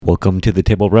Welcome to the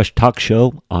Table Rush Talk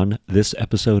Show. On this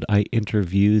episode, I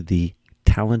interview the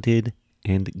talented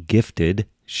and gifted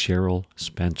Cheryl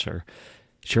Spencer.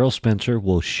 Cheryl Spencer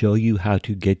will show you how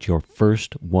to get your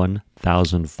first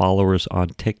 1,000 followers on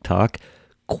TikTok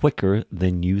quicker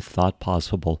than you thought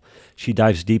possible. She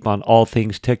dives deep on all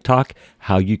things TikTok,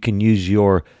 how you can use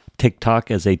your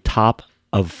TikTok as a top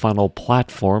of funnel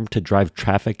platform to drive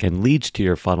traffic and leads to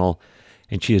your funnel,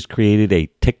 and she has created a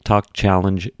TikTok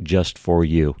challenge just for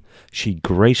you. She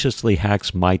graciously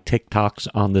hacks my TikToks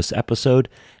on this episode,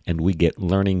 and we get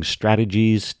learning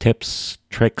strategies, tips,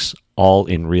 tricks, all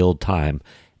in real time.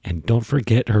 And don't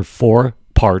forget her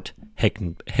four-part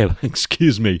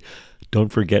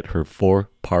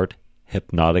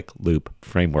hypnotic loop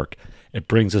framework. It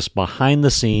brings us behind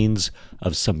the scenes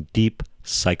of some deep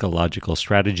psychological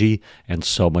strategy and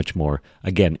so much more.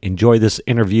 Again, enjoy this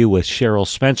interview with Cheryl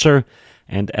Spencer.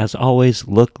 And as always,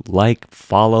 look, like,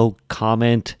 follow,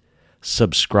 comment,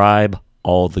 subscribe,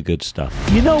 all the good stuff.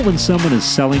 You know when someone is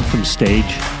selling from stage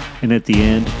and at the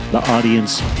end, the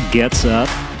audience gets up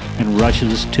and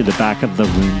rushes to the back of the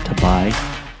room to buy?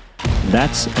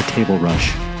 That's a Table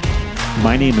Rush.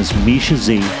 My name is Misha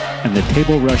Z, and the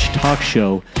Table Rush Talk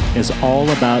Show is all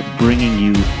about bringing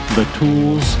you the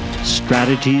tools,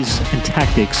 strategies, and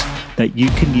tactics that you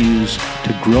can use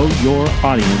to grow your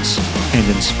audience and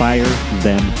inspire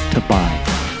them to buy.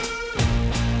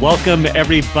 Welcome,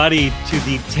 everybody, to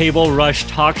the Table Rush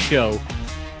Talk Show.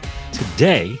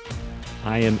 Today,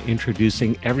 I am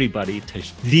introducing everybody to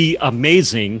the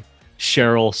amazing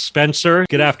Cheryl Spencer.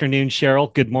 Good afternoon,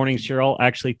 Cheryl. Good morning, Cheryl,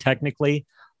 actually, technically.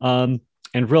 And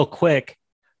real quick,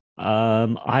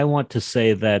 I want to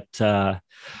say that,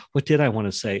 what did I want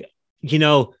to say? You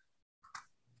know,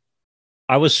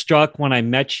 I was struck when I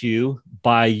met you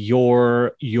by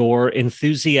your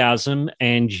enthusiasm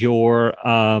and your,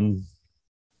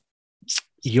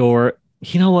 you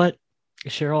know what,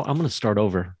 Cheryl, I'm going to start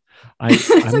over. I'm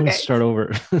going to start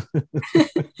over.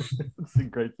 That's the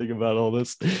great thing about all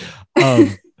this.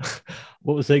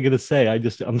 What was I going to say?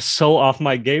 I'm so off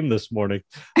my game this morning.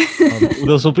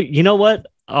 You know what?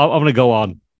 I'm going to go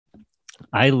on.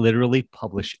 I literally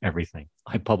publish everything.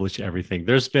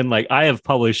 There's been I have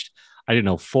published,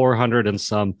 400 and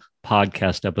some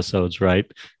podcast episodes,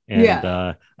 right?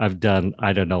 And I've done,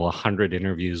 100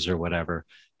 interviews or whatever.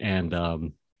 And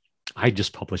I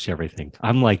just publish everything.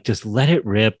 I'm like, just let it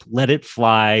rip, let it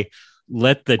fly,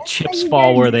 let the chips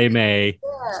fall where they may.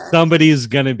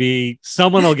 Yeah.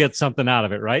 Someone will get something out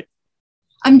of it, right?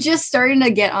 I'm just starting to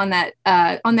get on that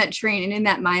train and in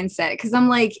that mindset, because I'm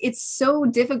like, it's so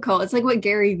difficult. It's like what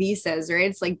Gary Vee says, right?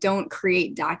 It's like, don't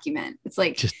create, document. It's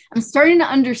like, I'm starting to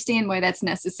understand why that's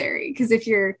necessary. Because if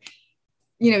you're,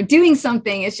 doing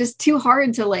something, it's just too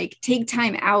hard to take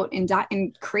time out and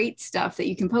create stuff that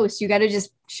you can post. You got to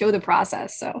just show the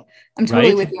process. So I'm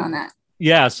totally with you on that.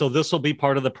 Yeah, so this will be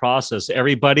part of the process.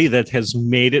 Everybody that has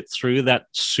made it through that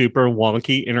super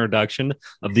wonky introduction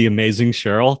of the amazing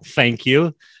Cheryl, thank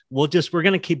you. We're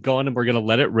going to keep going and we're going to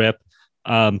let it rip.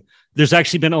 There's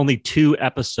actually been only 2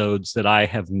 episodes that I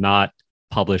have not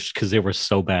published because they were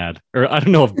so bad. Or I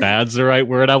don't know if bad's the right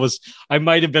word. I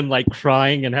might have been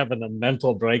crying and having a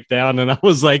mental breakdown. And I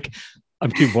was like,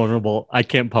 I'm too vulnerable. I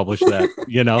can't publish that,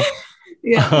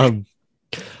 Yeah.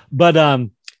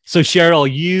 So Cheryl,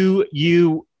 you,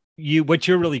 what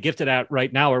you're really gifted at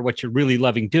right now, or what you're really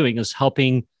loving doing, is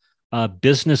helping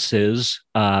businesses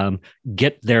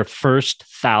get their first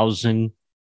 1,000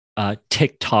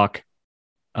 TikTok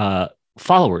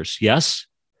followers. Yes.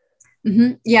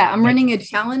 Mm-hmm. Yeah, I'm running a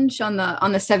challenge on the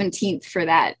 17th for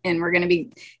that, and we're going to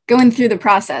be going through the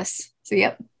process. So,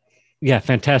 yep. Yeah,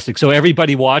 fantastic. So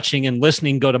everybody watching and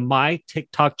listening, go to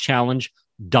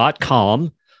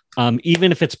mytiktokchallenge.com.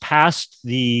 Even if it's past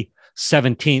the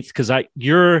 17th, because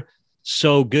you're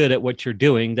so good at what you're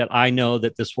doing that I know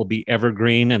that this will be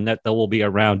evergreen and that there will be a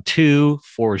round 2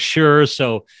 for sure.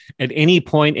 So at any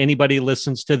point, anybody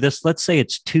listens to this, let's say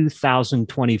it's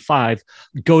 2025,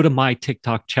 go to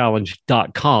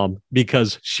mytiktokchallenge.com,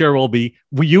 because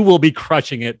you will be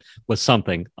crushing it with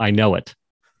something. I know it.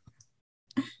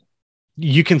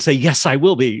 You can say, yes, I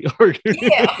will be.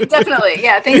 Yeah, definitely.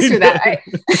 Yeah. Thanks for that.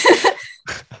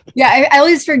 I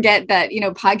always forget that,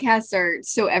 podcasts are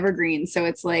so evergreen. So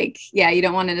it's like, you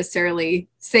don't want to necessarily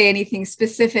say anything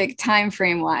specific time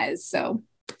frame wise. So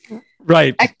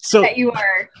right. So that you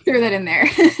throw that in there.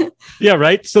 Yeah.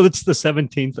 Right. So it's the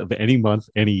 17th of any month,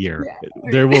 any year. Yeah.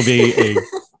 There will be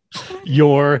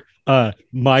your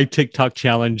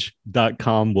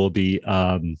mytiktokchallenge.com will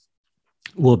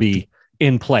be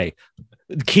in play.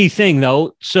 The key thing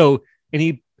though, so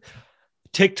any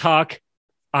TikTok,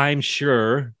 I'm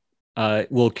sure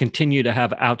will continue to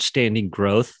have outstanding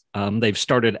growth. They've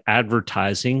started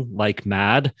advertising like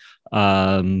mad.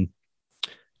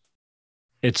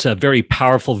 It's a very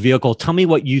powerful vehicle. Tell me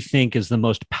what you think is the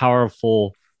most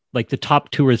powerful, like the top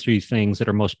 2 or 3 things that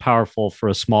are most powerful for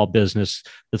a small business.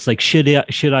 That's like, should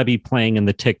I be playing in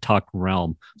the TikTok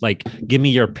realm? Like, give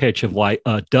me your pitch of why.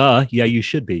 Yeah, you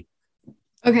should be.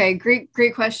 Okay,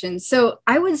 great question. So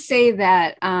I would say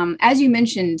that, as you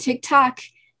mentioned, TikTok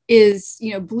is,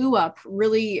 blew up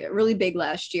really, really big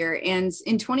last year. And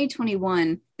in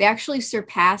 2021, they actually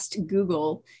surpassed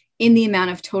Google in the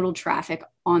amount of total traffic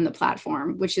on the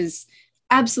platform, which is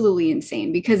absolutely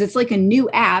insane because it's like a new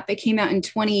app. It came out in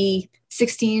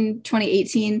 2016,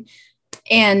 2018.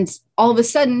 And all of a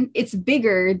sudden, it's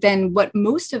bigger than what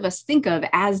most of us think of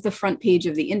as the front page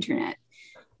of the internet.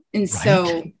 And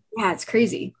so, yeah, it's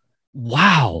crazy.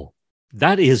 Wow,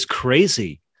 that is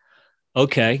crazy.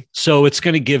 Okay, so it's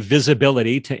going to give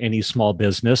visibility to any small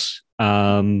business.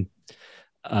 What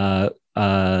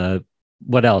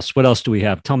else? What else do we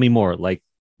have? Tell me more. Like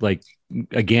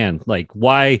again, like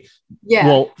why?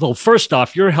 Yeah. Well, first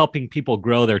off, you're helping people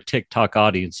grow their TikTok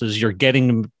audiences. You're getting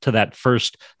them to that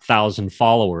first 1,000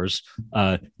 followers.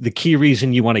 The key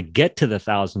reason you want to get to the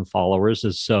 1,000 followers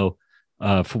is so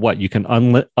for what you can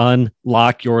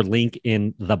unlock your link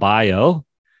in the bio,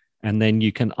 and then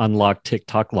you can unlock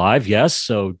TikTok Live. Yes.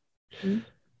 So,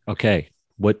 okay.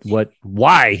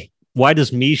 Why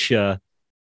does Misha,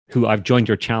 who I've joined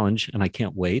your challenge and I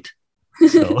can't wait.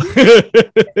 So,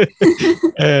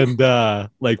 and why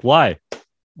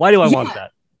do I want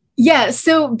that? Yeah.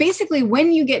 So basically,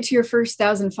 when you get to your first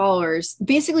 1,000 followers,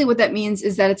 basically what that means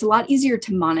is that it's a lot easier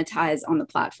to monetize on the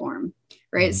platform,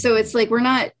 right? So it's like, we're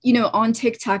not, on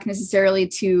TikTok necessarily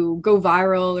to go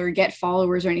viral or get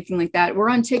followers or anything like that. We're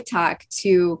on TikTok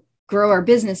to grow our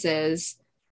businesses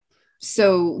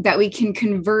so that we can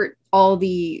convert all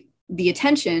the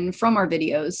attention from our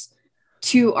videos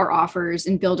to our offers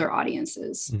and build our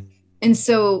audiences. And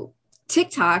so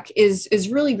TikTok is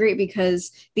really great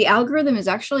because the algorithm is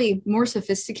actually more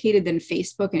sophisticated than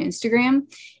Facebook and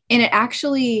Instagram. And it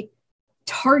actually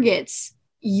targets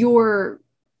the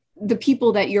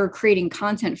people that you're creating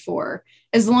content for,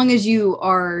 as long as you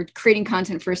are creating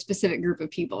content for a specific group of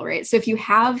people, right? So if you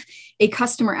have a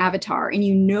customer avatar and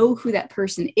you know who that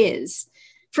person is,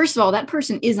 first of all, that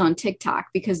person is on TikTok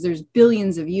because there's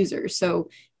billions of users.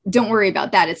 So don't worry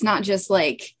about that. It's not just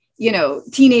like,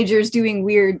 teenagers doing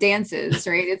weird dances,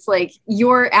 right? It's like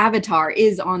your avatar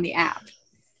is on the app.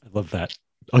 I love that.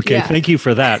 Okay. Yeah. Thank you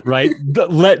for that. Right.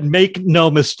 Make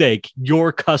no mistake.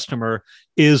 Your customer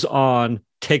is on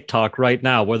TikTok right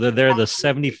now, whether they're the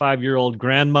 75-year-old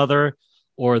grandmother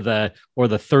or the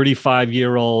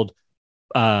 35-year-old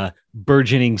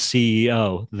burgeoning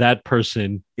CEO. That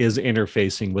person is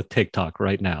interfacing with TikTok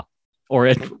right now,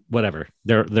 or whatever.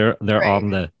 They're right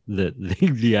on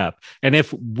the app. And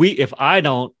if I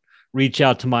don't reach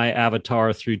out to my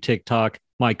avatar through TikTok,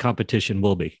 my competition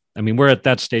will be. I mean, we're at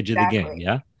that stage of the game.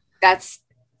 Yeah. That's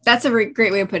a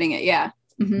great way of putting it. Yeah.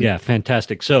 Mm-hmm. Yeah.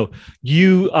 Fantastic. So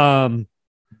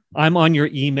I'm on your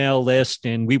email list,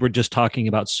 and we were just talking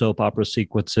about soap opera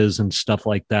sequences and stuff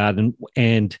like that.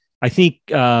 And I think,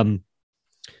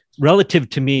 relative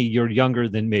to me, you're younger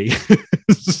than me.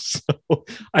 So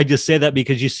I just say that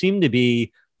because you seem to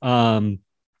be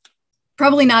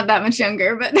probably not that much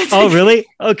younger, but that's okay. Really?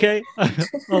 Okay.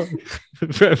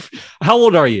 How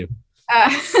old are you?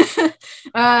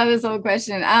 This whole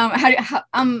question.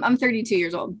 I'm 32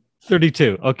 years old.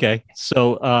 32. Okay.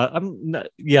 So I'm not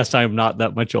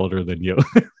that much older than you.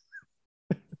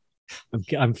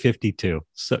 I'm 52.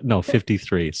 So no,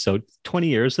 53. So 20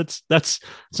 years. It's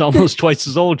almost twice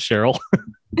as old, Cheryl.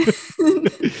 You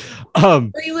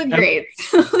look great.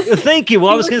 Thank you.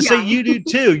 Well, I was going to say you do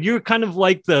too. You're kind of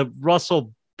like the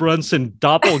Russell Brunson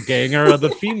doppelganger of the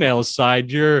female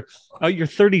side. You're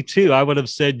 32. I would have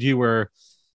said you were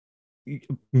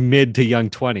mid to young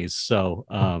 20s. So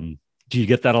do you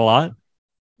get that a lot?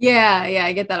 Yeah,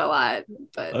 I get that a lot.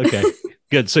 But okay,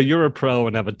 good. So you're a pro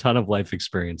and have a ton of life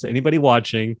experience. Anybody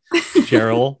watching,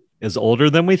 Cheryl is older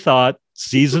than we thought,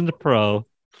 seasoned pro,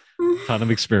 ton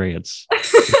of experience.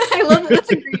 I love that.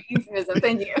 That's a great euphemism.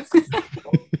 Thank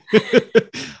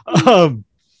you.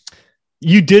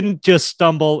 You didn't just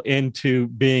stumble into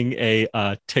being a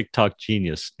TikTok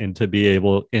genius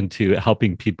into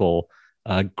helping people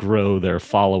grow their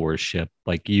followership.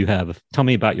 Like you have. Tell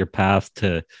me about your path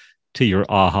to your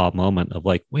aha moment of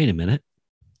like, wait a minute.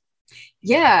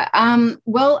 Yeah.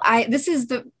 Well, this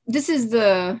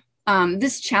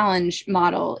challenge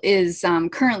model is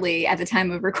currently, at the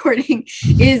time of recording,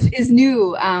 is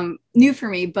new for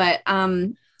me. But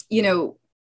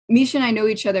Misha and I know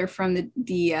each other from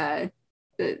the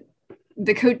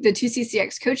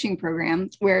 2CCX coaching program,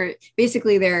 where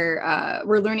basically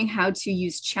we're learning how to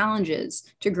use challenges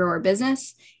to grow our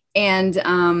business. And,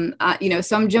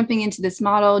 so I'm jumping into this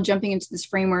model, jumping into this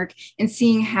framework and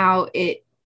seeing how it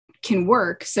can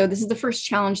work. So this is the first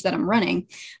challenge that I'm running.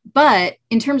 But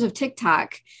in terms of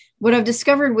TikTok, what I've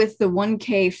discovered with the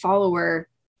 1K follower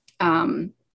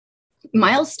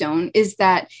milestone is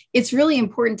that it's really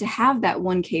important to have that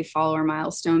 1K follower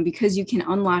milestone, because you can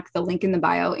unlock the link in the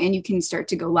bio and you can start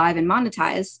to go live and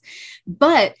monetize.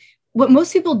 But what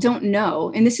most people don't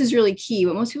know, and this is really key,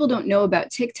 what most people don't know about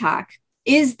TikTok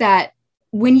is that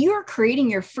when you are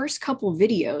creating your first couple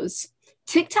videos,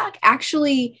 TikTok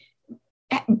actually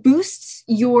boosts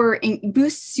your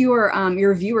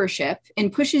viewership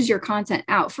and pushes your content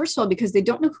out. First of all, because they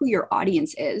don't know who your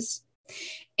audience is.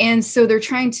 And so they're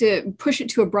trying to push it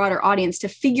to a broader audience to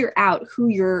figure out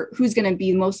who's going to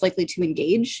be most likely to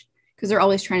engage, because they're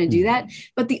always trying to do that.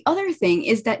 But the other thing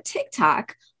is that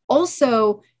TikTok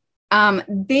also,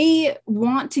 they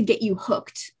want to get you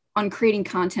hooked on creating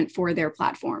content for their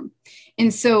platform.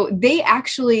 And so they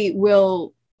actually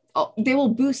will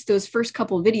boost those first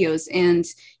couple videos and,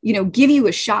 give you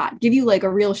a shot, give you like a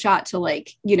real shot to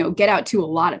get out to a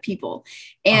lot of people.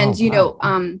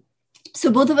 And, so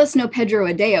both of us know Pedro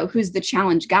Adao, who's the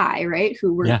challenge guy, right?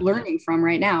 Who we're learning from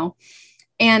right now.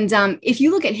 And if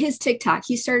you look at his TikTok,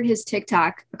 he started his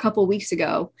TikTok a couple of weeks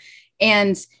ago,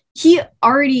 and he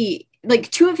already,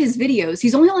 two of his videos,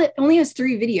 he's only has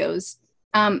 3 videos,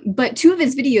 but 2 of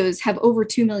his videos have over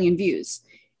 2 million views.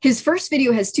 His first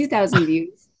video has 2,000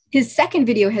 views. His second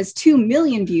video has 2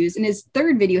 million views, and his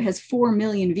third video has 4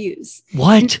 million views.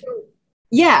 What?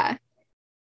 Yeah.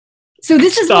 So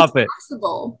this is what's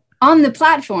possible on the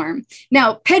platform.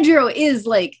 Now, Pedro is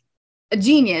like a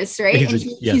genius, right?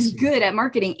 He's good at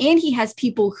marketing, and he has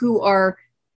people who are,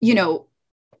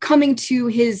 coming to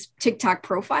his TikTok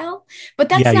profile. But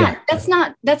that's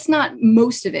not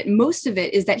most of it. Most of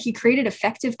it is that he created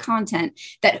effective content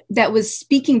that was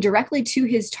speaking directly to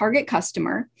his target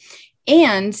customer,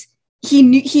 and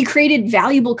he created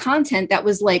valuable content that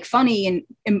was funny and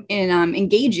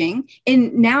engaging.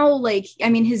 And now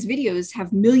his videos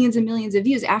have millions and millions of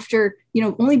views after,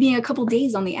 only being a couple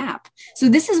days on the app. So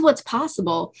this is what's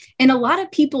possible. And a lot of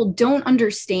people don't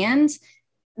understand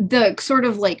the sort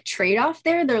of trade-off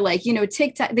there. They're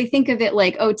TikTok, they think of it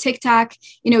TikTok,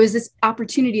 is this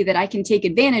opportunity that I can take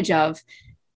advantage of.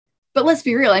 But let's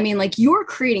be real. You're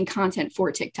creating content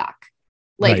for TikTok.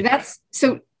 That's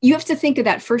so you have to think of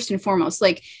that first and foremost.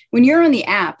 When you're on the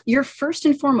app, you're first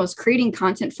and foremost creating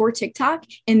content for TikTok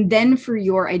and then for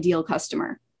your ideal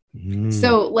customer.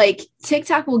 So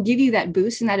TikTok will give you that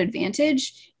boost and that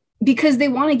advantage because they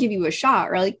want to give you a shot,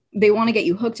 or they want to get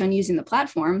you hooked on using the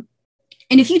platform.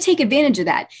 And if you take advantage of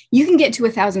that, you can get to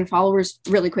 1,000 followers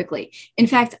really quickly. In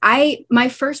fact,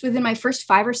 within my first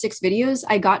 5 or 6 videos,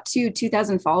 I got to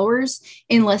 2,000 followers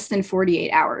in less than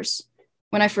 48 hours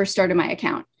when I first started my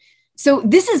account. So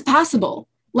this is possible.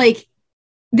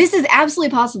 This is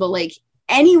absolutely possible.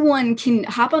 Anyone can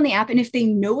hop on the app, and if they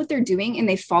know what they're doing and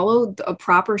they follow a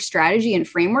proper strategy and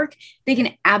framework, they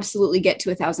can absolutely get to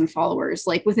 1,000 followers,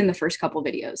 within the first couple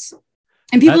videos.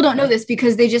 And people don't know this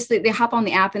because they hop on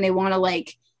the app and they want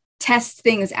to test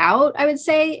things out, I would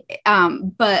say.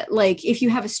 But if you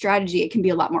have a strategy, it can be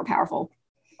a lot more powerful.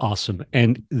 Awesome.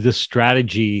 And the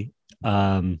strategy,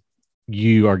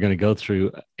 you are going to go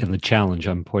through in the challenge,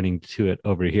 I'm pointing to it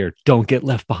over here. Don't get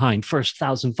left behind. First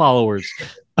 1,000 followers.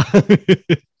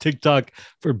 TikTok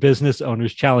for Business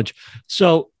Owners Challenge.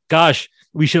 So, gosh,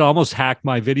 we should almost hack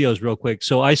my videos real quick.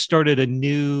 So I started a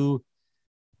new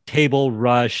Table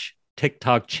Rush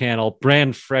TikTok channel,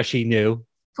 brand freshy new.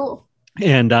 Cool.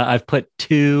 And I've put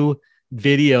 2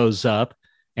 videos up.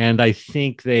 And I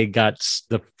think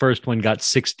the first one got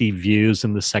 60 views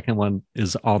and the second one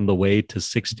is on the way to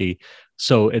 60.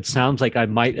 So it sounds like I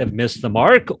might have missed the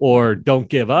mark, or don't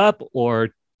give up, or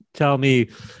tell me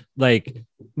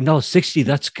no, 60,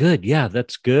 that's good. Yeah,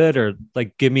 that's good. Or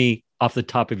give me off the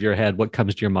top of your head, what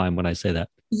comes to your mind when I say that?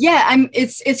 Yeah,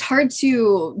 it's hard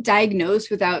to diagnose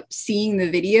without seeing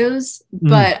the videos,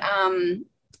 but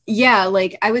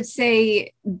I would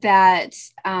say that,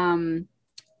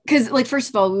 because first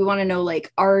of all, we want to know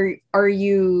are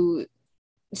you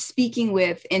speaking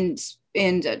with and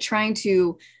trying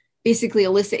to basically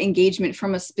elicit engagement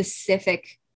from a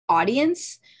specific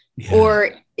audience,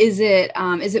 or is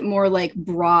it more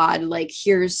broad,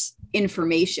 here's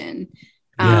information?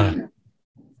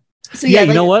 So you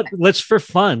know what? Let's for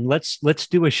fun. Let's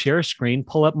do a share screen.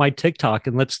 Pull up my TikTok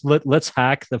and let's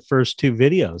hack the first 2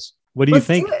 videos. What do you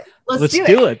think? Let's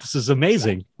do it. This is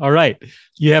amazing. All right.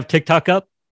 You have TikTok up?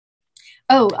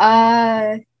 Oh,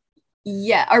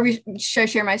 yeah. Should I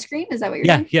share my screen? Is that what you're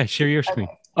doing? Yeah. Share your screen.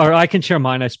 Okay. Or I can share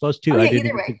mine, I suppose, too. Yeah, I didn't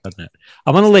even think about that.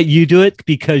 I'm going to let you do it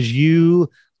because you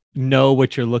know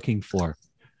what you're looking for.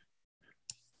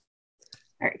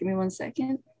 All right. Give me 1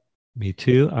 second. Me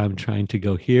too. I'm trying to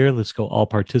go here. Let's go all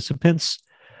participants.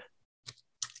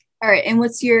 All right. And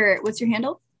what's your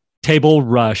handle? Table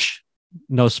Rush.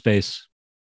 No space.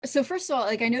 So first of all,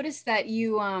 like I noticed that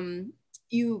you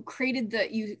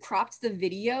cropped the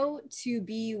video to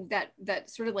be that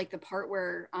sort of like the part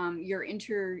where your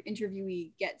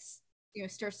interviewee gets,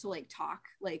 starts to like talk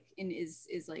like and is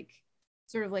like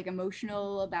sort of like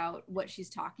emotional about what she's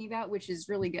talking about, which is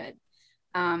really good.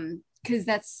 Because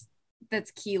that's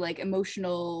key, like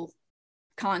emotional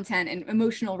content and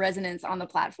emotional resonance on the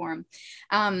platform.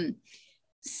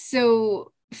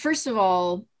 So first of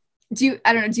all, do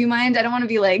you mind? I don't want to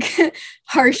be like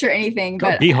harsh or anything,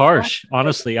 but be harsh.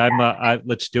 Honestly,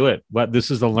 let's do it.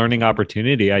 This is a learning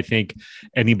opportunity. I think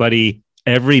everybody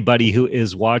who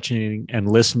is watching and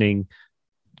listening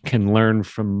can learn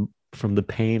from the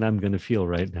pain I'm going to feel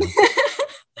right now.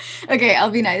 Okay, I'll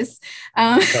be nice.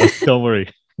 Don't worry.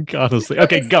 Honestly.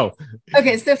 Okay, go.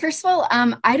 Okay, so first of all,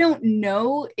 I don't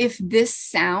know if this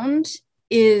sound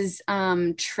is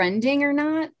trending or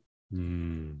not.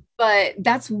 But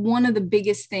that's one of the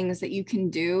biggest things that you can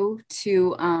do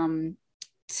to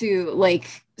like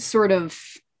sort of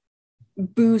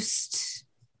boost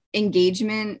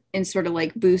engagement and sort of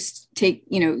like boost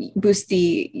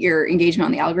your engagement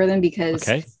on the algorithm. Because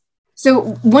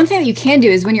so one thing that you can do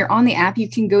is when you're on the app, you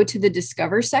can go to the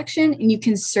Discover section and you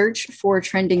can search for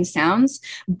trending sounds.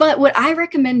 But what I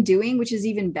recommend doing, which is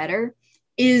even better,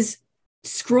 is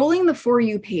scrolling the For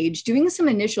You page, doing some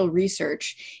initial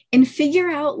research and figure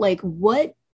out like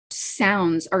what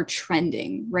sounds are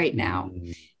trending right now.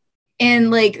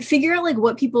 And like figure out like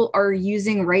what people are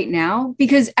using right now,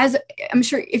 because as I'm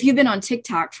sure if you've been on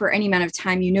TikTok for any amount of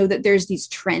time, you know that there's these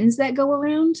trends that go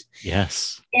around.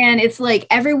 Yes. And it's like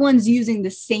everyone's using the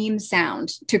same sound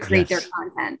to create their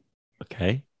content.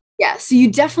 Okay. Yeah. So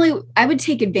I would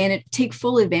take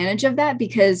full advantage of that,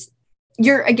 because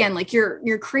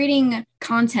you're creating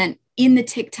content in the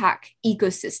TikTok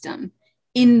ecosystem,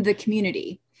 in the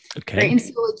community. Okay. Right? And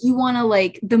so like you want to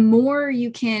like, the more you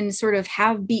can sort of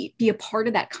be a part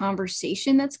of that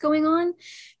conversation that's going on,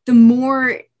 the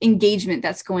more engagement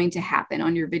that's going to happen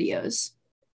on your videos.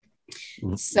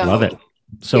 So love it.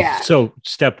 So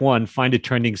step one, find a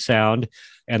trending sound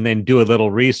and then do a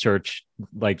little research,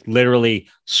 like literally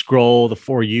scroll the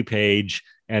For You page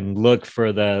and look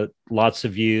for the lots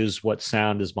of views, what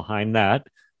sound is behind that.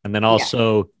 And then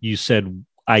also you said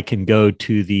I can go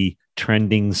to the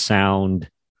trending sound.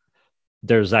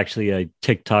 There's actually a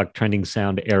TikTok trending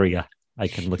sound area I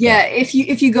can look at. Yeah, if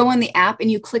you go on the app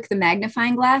and you click the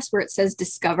magnifying glass where it says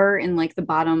Discover in like the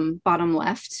bottom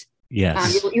left.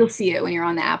 Yes. You'll see it when you're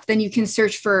on the app. Then you can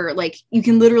you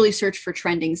can literally search for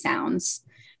trending sounds.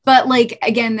 But like,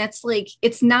 again, that's like,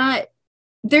 it's not,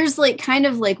 there's like kind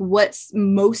of like what's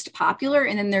most popular.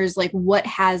 And then there's like what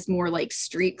has more like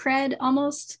street cred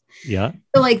almost. Yeah.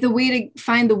 So like the way to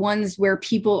find the ones where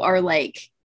people are like,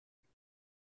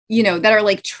 that are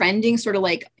like trending sort of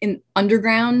like in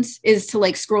underground is to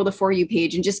like scroll the For You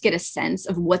page and just get a sense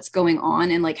of what's going on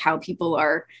and like how people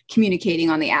are communicating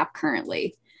on the app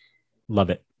currently. Love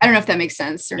it. I don't know if that makes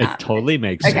sense or not. It totally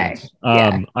makes sense.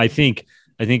 I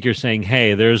think you're saying,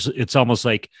 hey, it's almost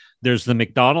like there's the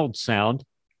McDonald's sound,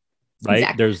 right?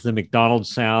 Exactly. There's the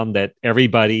McDonald's sound that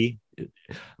everybody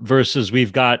versus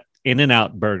we've got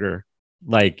In-N-Out Burger.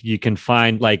 Like you can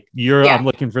find like I'm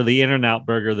looking for the In-N-Out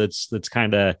Burger that's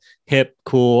kind of hip,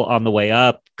 cool, on the way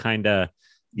up, kind of.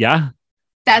 Yeah.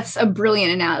 That's a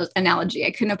brilliant analogy. I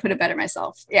couldn't have put it better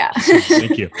myself. Yeah.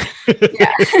 Thank you.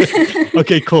 Yeah.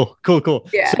 Okay, cool.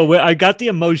 Yeah. So I got the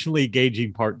emotionally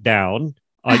engaging part down.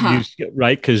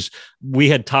 Right? Because we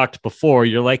had talked before.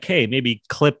 You're like, hey, maybe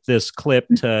clip this clip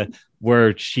to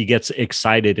where she gets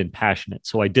excited and passionate.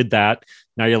 So I did that.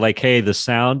 Now you're like, hey, the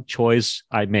sound choice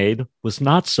I made was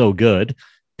not so good.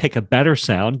 Pick a better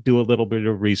sound, do a little bit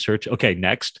of research. Okay,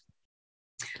 next.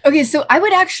 Okay, so I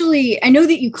know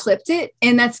that you clipped it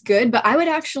and that's good, but I would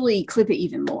actually clip it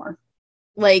even more.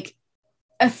 Like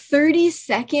a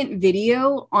 30-second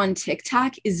video on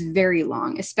TikTok is very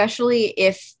long, especially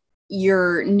if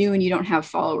you're new and you don't have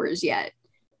followers yet.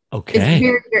 Okay. It's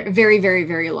very, very, very,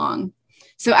 very long.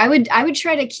 So I would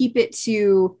try to keep it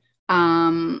to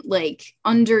like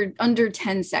under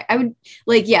 10 seconds. I would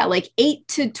like 8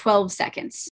 to 12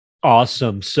 seconds.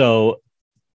 Awesome. So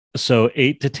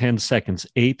 8 to 10 seconds,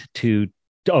 8 to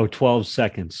Oh, 12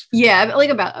 seconds. Yeah, like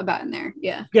about in there.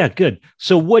 Yeah. Yeah, good.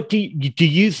 So what do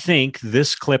you think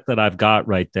this clip that I've got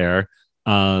right there,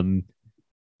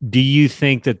 do you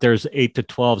think that there's 8 to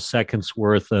 12 seconds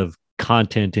worth of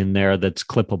content in there that's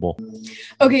clippable?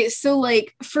 Okay, so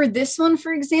like for this one,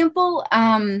 for example,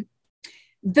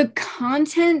 the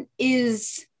content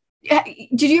is,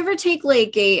 did you ever take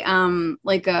like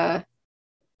a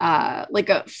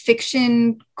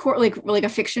fiction course, like a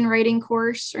fiction writing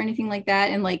course or anything like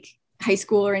that in like high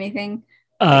school or anything?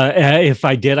 If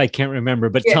I did, I can't remember,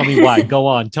 but tell me why. Go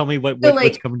on. Tell me what's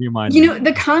coming to your mind. You know,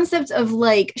 the concept of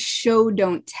like show,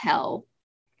 don't tell,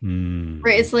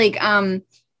 right? It's like,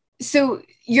 so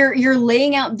you're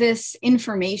laying out this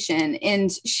information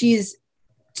and she's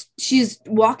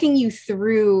walking you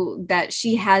through that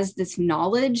she has this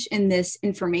knowledge and this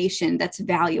information that's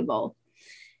valuable.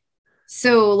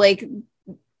 So like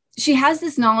she has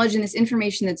this knowledge and this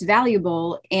information that's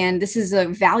valuable, and this is a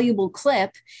valuable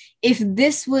clip. If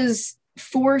this was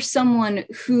for someone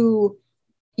who,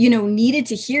 you know, needed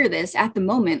to hear this at the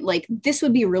moment, like this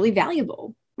would be really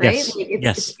valuable, right? Yes. Like,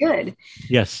 it's good.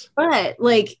 Yes. But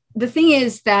like the thing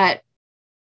is that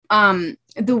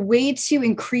the way to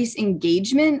increase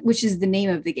engagement, which is the name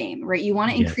of the game, right? You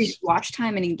want to increase watch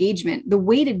time and engagement. The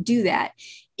way to do that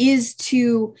is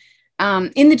to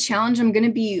in the challenge, I'm going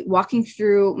to be walking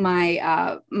through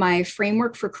my my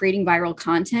framework for creating viral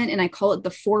content, and I call it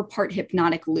the 4-part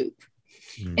hypnotic loop.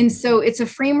 And so it's a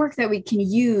framework that we can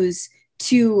use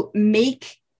to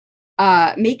make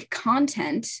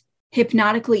content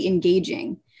hypnotically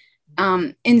engaging.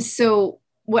 And so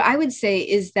what I would say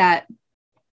is that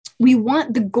we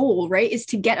want, the goal, right, is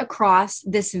to get across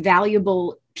this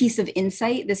valuable piece of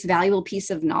insight, this valuable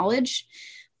piece of knowledge.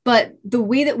 But the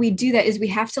way that we do that is we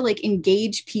have to like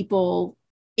engage people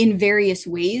in various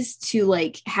ways to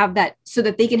like have that, so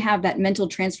that they can have that mental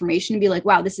transformation and be like,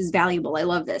 wow, this is valuable. I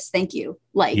love this. Thank you.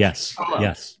 Like, yes.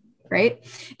 Right. Yep.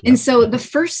 And so the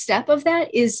first step of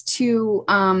that is to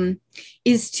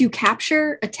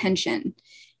capture attention.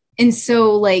 And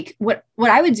so like what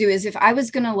I would do is, if I was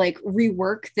going to like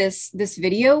rework this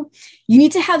video, you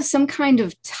need to have some kind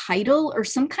of title or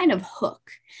some kind of hook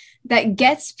that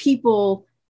gets people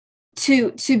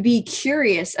to be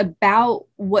curious about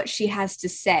what she has to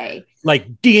say.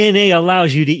 Like DNA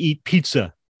allows you to eat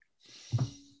pizza.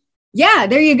 Yeah,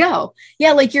 there you go.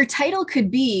 Yeah, like your title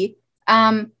could be,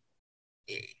 does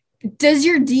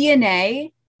your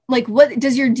DNA, like what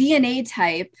does your DNA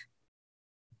type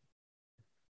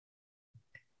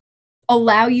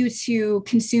allow you to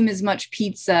consume as much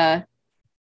pizza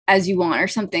as you want, or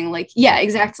something like, yeah,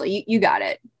 exactly. You got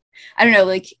it. I don't know,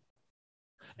 like.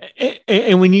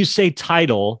 And when you say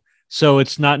title, so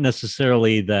it's not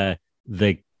necessarily the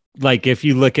like, if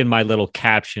you look in my little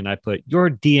caption, I put your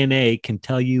DNA can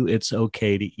tell you it's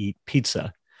okay to eat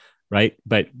pizza, right?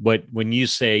 But when you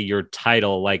say your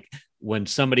title, like when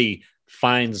somebody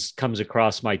comes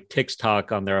across my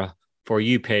TikTok on their For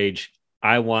You page,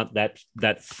 I want that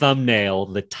thumbnail,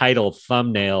 the title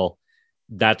thumbnail.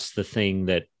 That's the thing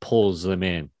that pulls them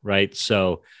in, right?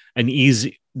 So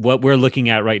what we're looking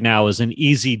at right now is an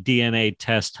easy DNA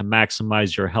test to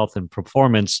maximize your health and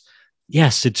performance.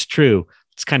 Yes, it's true.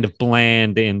 It's kind of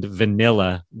bland and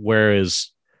vanilla,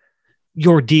 whereas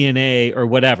your DNA or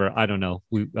whatever, I don't know.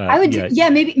 I would,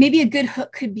 maybe a good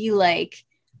hook could be like,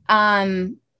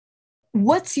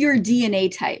 what's your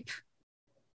DNA type?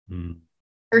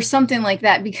 Or something like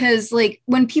that, because like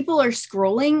when people are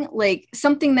scrolling, like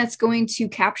something that's going to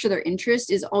capture their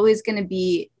interest is always going to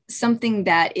be something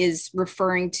that is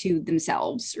referring to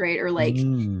themselves, right? Or like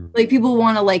people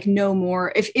want to like know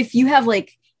more. If you have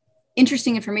like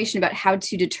interesting information about how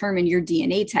to determine your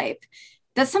DNA type,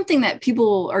 that's something that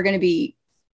people are going to be,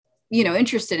 you know,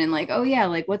 interested in. Like, oh yeah,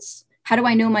 like how do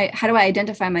I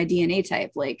identify my DNA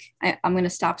type? Like I'm going to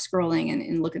stop scrolling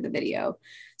and look at the video.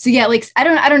 So yeah, like I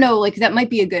don't know, like that might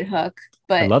be a good hook,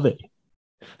 but I love it.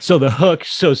 So the hook,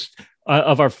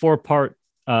 of our 4-part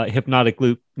hypnotic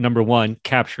loop, number 1,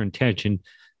 capture attention,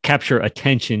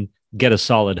 get a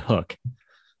solid hook.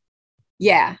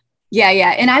 Yeah.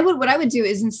 And what I would do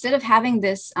is, instead of having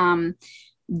this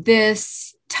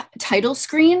title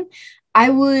screen,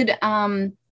 I would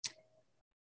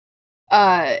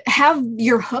have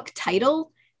your hook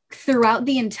title throughout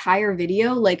the entire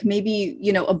video, like maybe,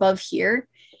 you know, above here.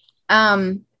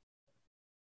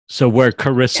 So where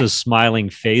Carissa's smiling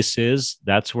face is,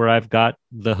 that's where I've got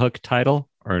the hook title,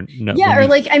 or no? Yeah, or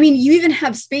like, I mean, you even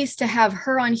have space to have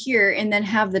her on here and then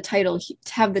have the title.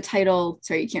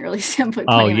 Sorry, you can't really see.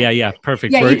 Oh yeah,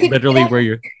 perfect. Yeah, literally where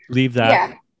you leave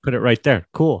that, put it right there.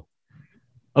 Cool.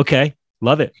 Okay,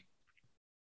 love it.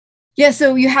 Yeah,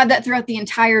 so you have that throughout the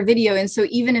entire video. And so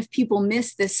even if people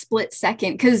miss this split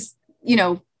second, because,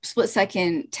 split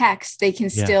second text, they can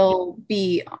still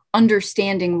be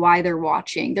understanding why they're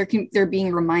watching. They're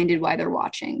being reminded why they're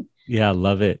watching. Yeah,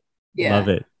 love it. Yeah. Love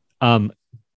it.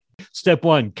 Step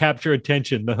one, capture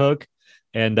attention, the hook.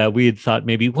 And we had thought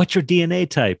maybe what's your DNA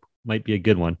type might be a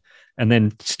good one. And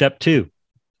then step two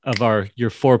of your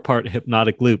 4-part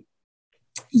hypnotic loop.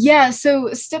 Yeah.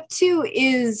 So step two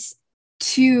is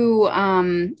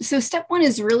so step one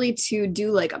is really to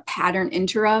do like a pattern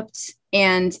interrupt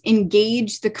and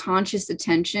engage the conscious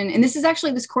attention. And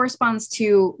this corresponds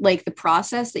to like the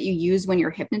process that you use when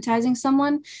you're hypnotizing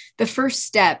someone. The first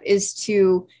step is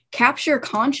to capture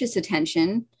conscious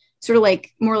attention, sort of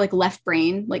like more like left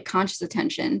brain, like conscious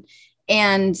attention.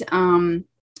 And,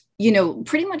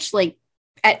 pretty much like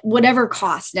at whatever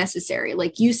cost necessary,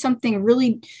 like use something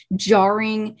really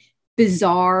jarring,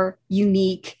 bizarre,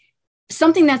 unique,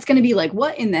 something that's going to be like,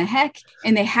 what in the heck?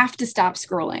 And they have to stop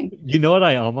scrolling. You know what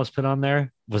I almost put on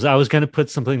there was I was going to put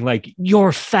something like,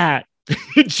 you're fat.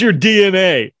 It's your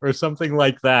DNA or something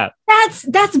like that.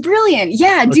 That's brilliant.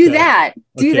 Yeah. Do that.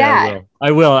 Do that.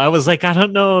 I will. I was like, I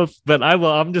don't know but I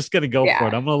will. I'm just going to go for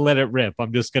it. I'm going to let it rip.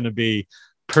 I'm just going to be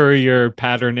per your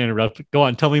pattern interrupt. Go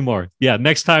on. Tell me more. Yeah.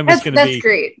 Next time it's going to be. That's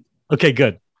great. Okay,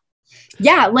 good.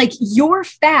 Yeah. Like you're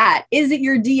fat. Is it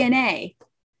your DNA?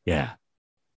 Yeah.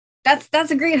 That's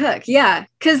a great hook. Yeah.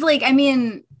 Cause like, I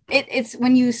mean, it's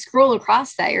when you scroll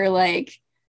across that, you're like,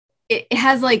 it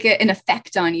has like an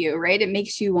effect on you, right? It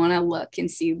makes you want to look and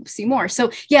see more.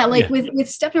 So yeah, like with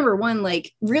step number one,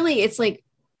 like really it's like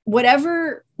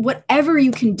whatever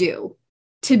you can do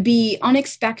to be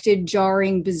unexpected,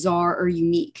 jarring, bizarre, or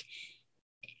unique.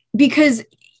 Because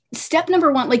step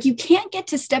number one, like you can't get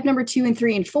to step number 2 and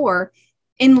 3 and 4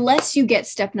 unless you get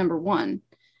step number 1.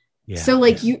 Yeah, so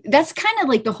like that's kind of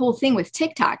like the whole thing with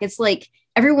TikTok. It's like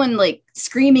everyone like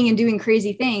screaming and doing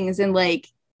crazy things and like,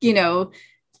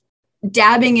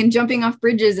 dabbing and jumping off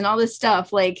bridges and all this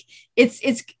stuff. Like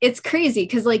it's crazy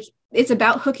because like it's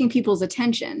about hooking people's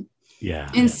attention. Yeah.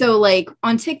 And so like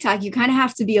on TikTok, you kind of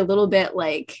have to be a little bit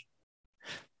like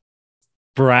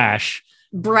brash.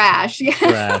 Yeah. Brash.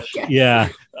 Yes. Yeah.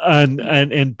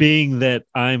 And being that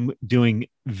I'm doing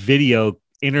video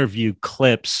interview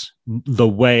clips, the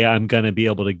way I'm going to be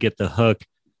able to get the hook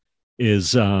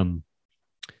is to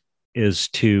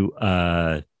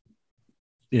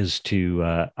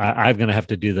I'm going to have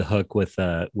to do the hook with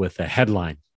a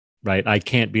headline, right? I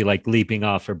can't be like leaping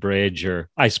off a bridge, or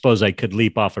I suppose I could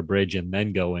leap off a bridge and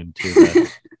then go into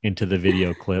the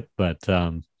video clip, but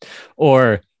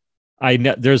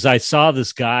I saw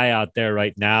this guy out there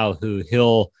right now who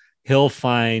he'll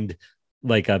find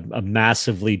like a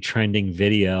massively trending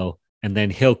video, and then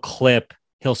he'll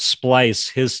splice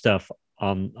his stuff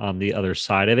on the other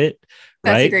side of it.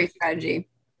 Right? That's a great strategy.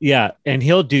 Yeah. And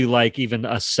he'll do like even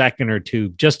a second or two,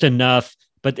 just enough,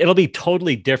 but it'll be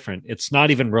totally different. It's not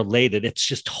even related. It's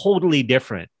just totally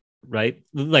different, right?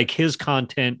 Like his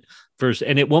content versus,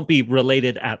 and it won't be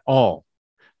related at all.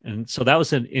 And so that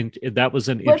was an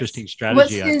interesting strategy.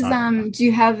 What's his, do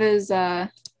you have his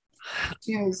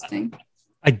thing?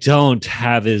 I don't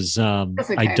have his,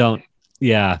 okay. I don't.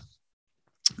 Yeah.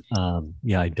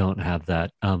 I don't have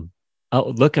that. Oh,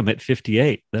 look, I'm at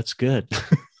 58. That's good.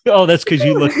 Oh, that's because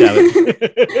you looked at it.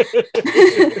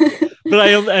 But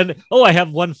I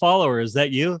have 1 follower. Is that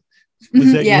you?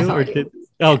 Was that you?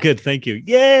 Oh, good. Thank you.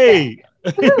 Yay.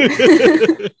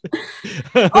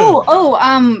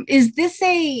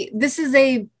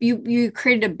 You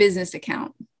created a business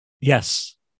account?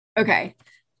 Yes. Okay.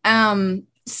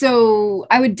 So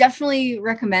I would definitely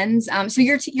recommend, so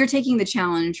you're taking the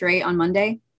challenge, right? On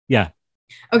Monday? Yeah.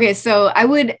 Okay. So I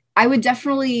would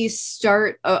definitely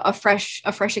start a fresh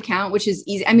account, which is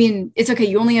easy. I mean, it's okay.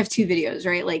 You only have 2 videos,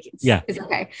 right? Like it's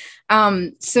okay.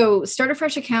 So start a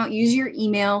fresh account, use your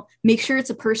email, make sure it's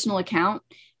a personal account,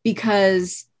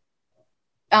 because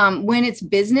when it's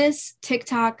business,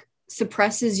 TikTok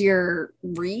suppresses your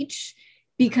reach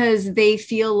because they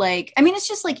feel like, I mean, it's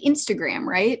just like Instagram,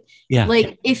 right? Yeah.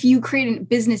 Like if you create a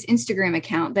business Instagram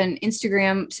account, then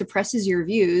Instagram suppresses your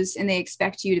views and they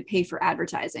expect you to pay for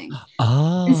advertising.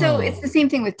 Oh. And so it's the same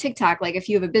thing with TikTok. Like if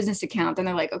you have a business account, then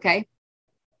they're like, okay,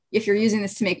 if you're using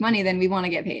this to make money, then we want to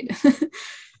get paid.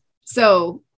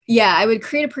 So yeah, I would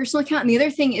create a personal account. And the other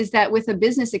thing is that with a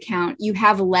business account, you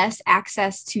have less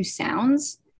access to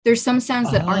sounds. There's some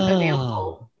sounds that aren't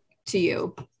available to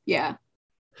you. Yeah.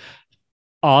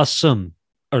 Awesome.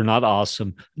 Or not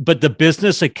awesome, but the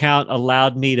business account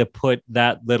allowed me to put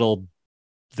that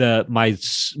my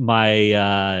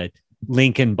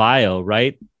link in bio,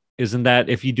 right? Isn't that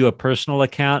if you do a personal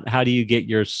account, how do you get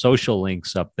your social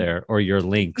links up there or your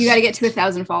links? You got to get to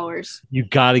 1,000 followers. You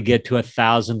got to get to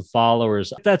 1,000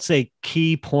 followers. That's a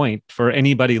key point for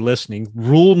anybody listening.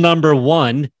 Rule number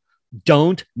one,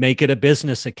 don't make it a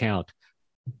business account.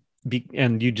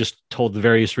 And you just told the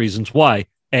various reasons why.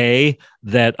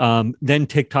 That then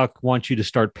TikTok wants you to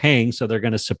start paying, so they're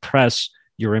going to suppress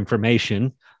your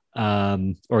information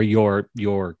or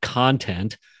your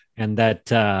content, and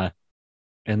that's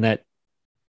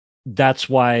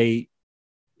why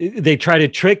they try to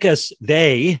trick us.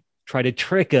 They try to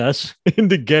trick us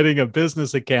into getting a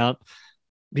business account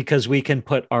because we can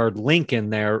put our link in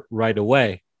there right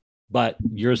away. But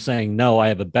you're saying, no, I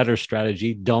have a better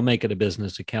strategy. Don't make it a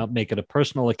business account, make it a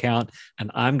personal account.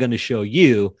 And I'm going to show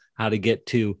you how to get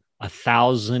to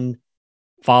 1,000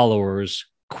 followers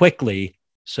quickly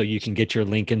so you can get your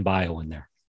link in bio in there.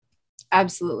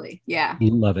 Absolutely. Yeah.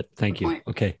 You love it. Thank you.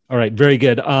 Okay. All right. Very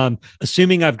good.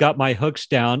 Assuming I've got my hooks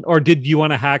down, or did you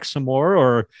want to hack some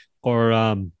more or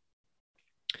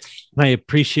I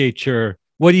appreciate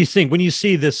what do you think when you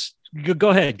see this? Go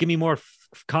ahead. Give me more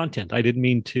content. I didn't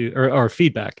mean to, or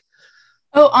feedback.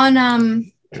 Oh,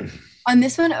 on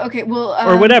this one. Okay. Well,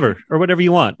 or whatever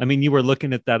you want. I mean, you were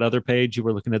looking at that other page. You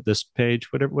were looking at this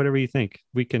page, whatever you think.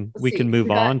 We can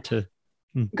move on to.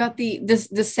 Got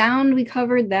the sound. We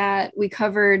covered that. We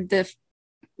covered the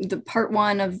part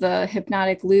one of the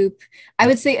hypnotic loop. I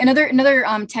would say another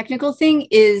technical thing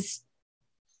is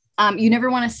you never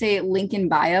want to say link in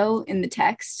bio in the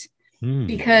text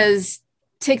because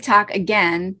TikTok,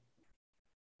 again,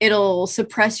 it'll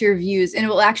suppress your views, and it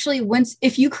will actually,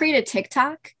 if you create a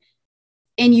TikTok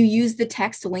and you use the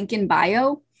text link in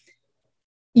bio,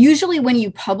 usually when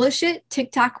you publish it,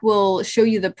 TikTok will show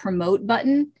you the promote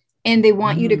button. And they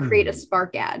want you to create a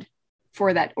Spark ad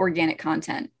for that organic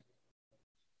content.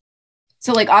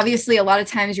 So like, obviously a lot of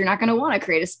times you're not going to want to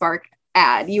create a Spark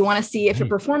ad. You want to see if it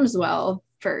performs well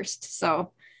first.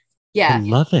 So yeah. I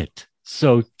love it.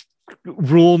 So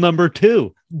rule number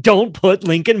 2, don't put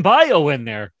link in bio in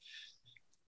there.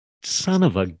 Son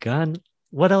of a gun.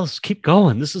 What else? Keep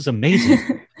going. This is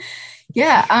amazing.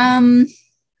 Yeah.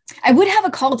 I would have a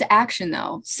call to action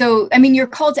though. So, I mean, your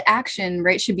call to action,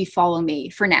 right, should be follow me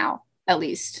for now, at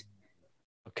least.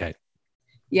 Okay.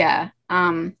 Yeah.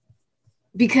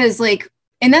 Because like,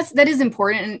 and that is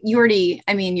important. And you already,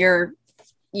 I mean, you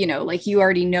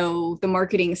already know the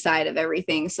marketing side of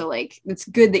everything. So like, it's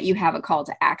good that you have a call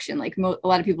to action. Like a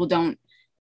lot of people don't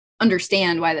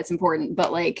understand why that's important,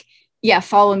 but like, yeah,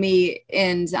 follow me.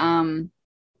 And,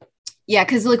 yeah,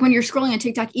 because like when you're scrolling on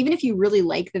TikTok, even if you really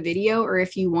like the video or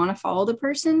if you want to follow the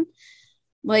person,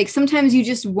 like sometimes you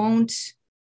just won't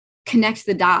connect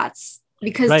the dots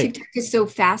because TikTok is so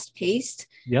fast paced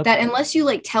that unless you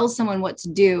like tell someone what to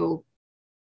do,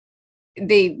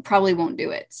 they probably won't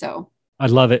do it. So I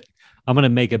love it. I'm going to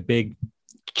make a big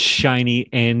shiny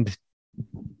end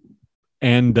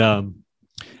thing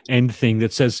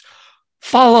that says,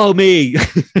 follow me,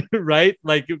 right?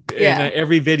 Like in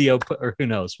every video, or who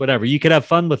knows, whatever. You could have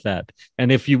fun with that.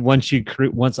 And if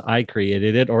once I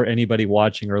created it, or anybody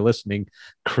watching or listening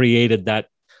created that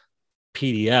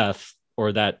PDF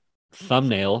or that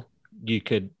thumbnail, you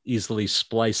could easily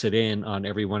splice it in on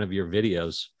every one of your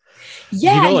videos.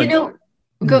 Yeah,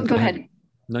 go ahead.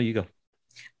 No, you go.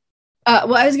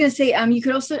 Well, I was going to say, you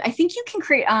could also, I think you can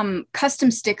create custom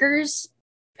stickers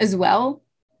as well.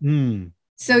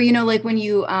 So, like when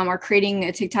you are creating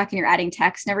a TikTok and you're adding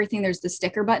text and everything, there's the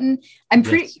sticker button.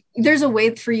 There's a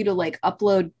way for you to like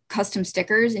upload custom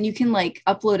stickers, and you can like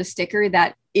upload a sticker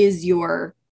that is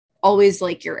always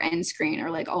like your end screen, or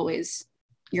like always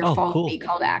your follow me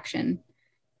call to action.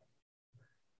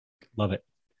 Love it.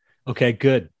 Okay,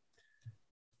 good.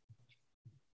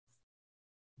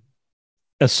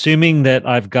 Assuming that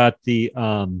I've got the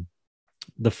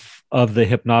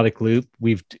hypnotic loop,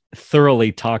 we've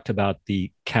thoroughly talked about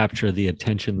the capture, the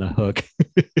attention, the hook.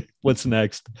 What's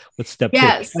next? What's step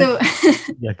 2? So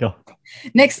yeah, go.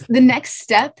 The next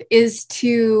step is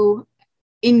to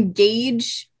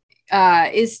engage,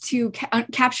 is to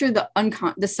capture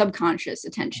the subconscious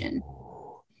attention.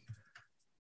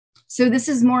 So this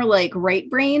is more like right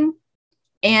brain.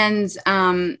 And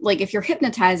like if you're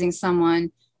hypnotizing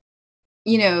someone,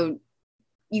 you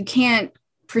can't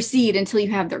proceed until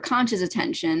you have their conscious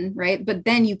attention, right? But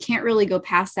then you can't really go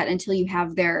past that until you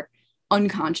have their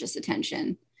unconscious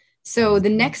attention. So the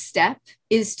next step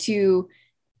is to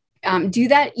do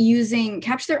that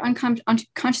capture their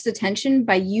unconscious attention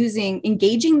by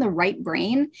engaging the right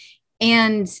brain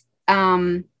and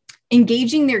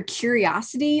engaging their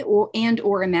curiosity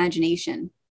or imagination.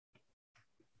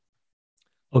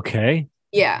 Okay.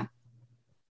 Yeah.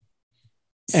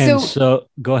 And So so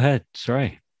go ahead.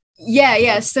 Sorry.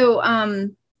 yeah. So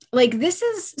like this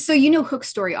is so hook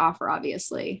story offer,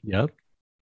 obviously. Yep.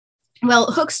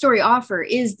 Well, hook story offer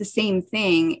is the same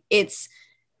thing.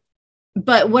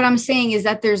 But what I'm saying is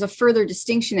that there's a further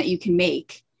distinction that you can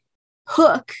make.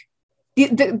 Hook,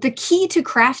 the key to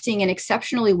crafting an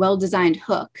exceptionally well-designed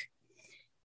hook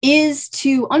is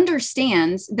to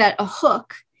understand that a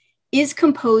hook is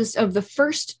composed of the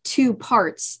first two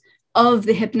parts of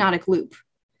the hypnotic loop,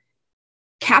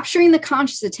 capturing the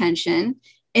conscious attention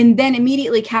and then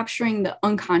immediately capturing the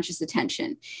unconscious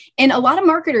attention. And a lot of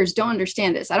marketers don't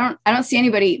understand this. I don't see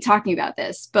anybody talking about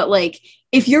this, but like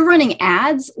if you're running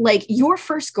ads, like your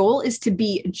first goal is to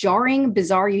be jarring,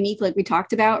 bizarre, unique, like we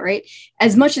talked about, right?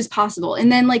 As much as possible.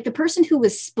 And then like the person who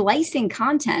was splicing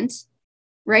content,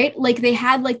 right? Like they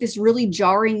had like this really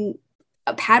jarring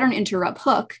pattern interrupt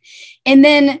hook. And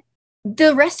then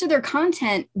the rest of their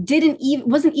content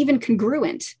wasn't even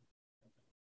congruent.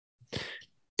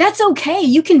 That's okay.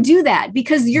 You can do that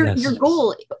because your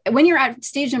goal, when you're at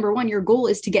stage number 1, your goal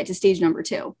is to get to stage number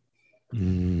 2.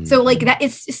 So like that,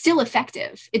 it's still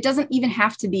effective. It doesn't even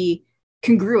have to be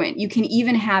congruent. You can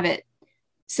even have it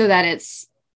so that it's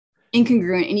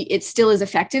incongruent and it still is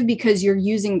effective because you're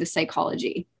using the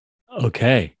psychology.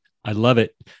 Okay. I love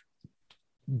it.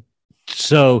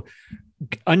 So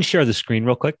unshare the screen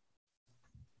real quick.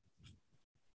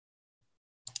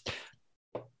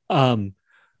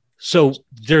 So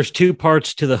there's two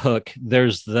parts to the hook.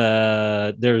 There's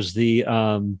the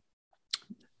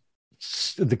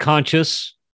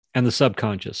conscious and the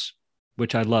subconscious,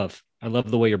 which I love. I love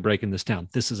the way you're breaking this down.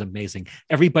 This is amazing.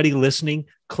 Everybody listening,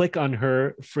 click on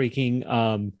her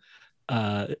freaking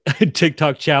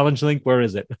TikTok challenge link. Where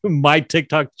is it?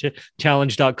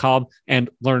 mytiktokchallenge.com and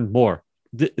learn more.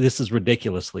 This is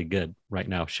ridiculously good right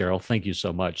now, Cheryl. Thank you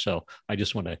so much. So I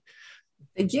just want to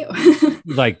Thank you.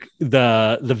 like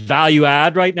the value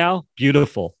add right now.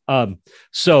 Beautiful.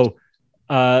 So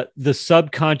the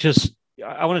subconscious,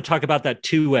 I want to talk about that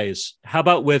 2 ways. How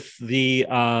about with the,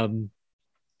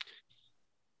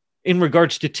 in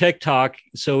regards to TikTok?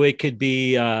 So it could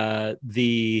be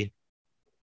the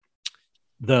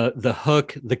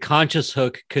hook, the conscious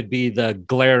hook could be the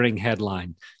glaring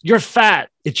headline. You're fat.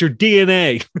 It's your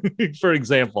DNA, for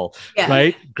example. Yeah.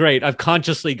 Right? Great. I've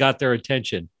consciously got their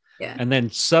attention. Yeah. And then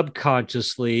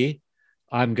subconsciously,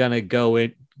 I'm going to go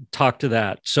and talk to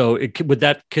that. So could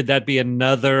that be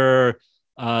another,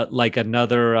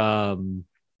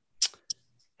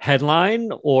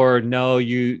 headline, or no,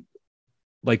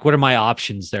 like, what are my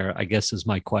options there? I guess is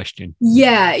my question.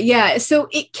 Yeah. So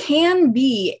it can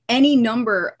be any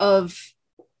number of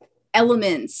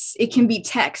elements. It can be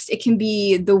text. It can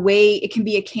be it can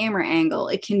be a camera angle.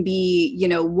 It can be,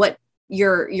 what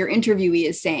your interviewee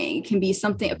is saying. It can be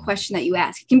a question that you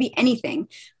ask. It can be anything,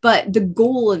 but the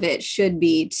goal of it should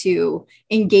be to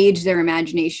engage their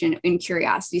imagination and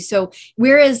curiosity. So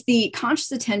whereas the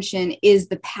conscious attention is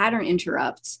the pattern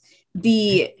interrupt,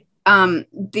 the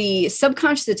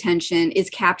subconscious attention is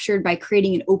captured by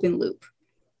creating an open loop.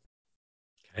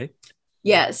 Okay.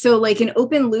 Yeah. So like an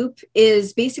open loop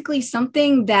is basically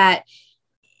something that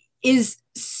is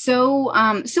so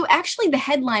actually the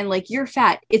headline, like you're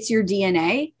fat, it's your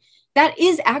DNA, that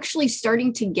is actually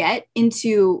starting to get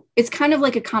into, it's kind of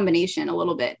like a combination a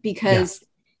little bit, because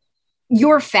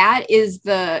your fat is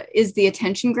the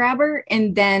attention grabber.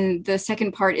 And then the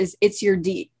second part is it's your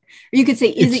or you could say,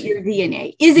 is it your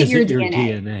DNA? Is it your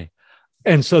DNA?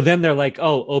 And so then they're like,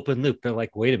 oh, open loop. They're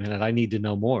like, wait a minute, I need to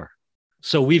know more.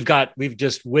 So we've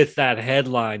just, with that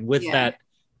headline,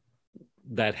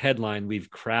 that headline, we've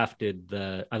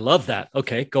crafted I love that.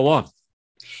 Okay, go on.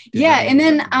 And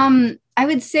then I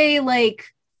would say like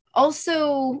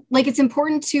also like it's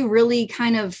important to really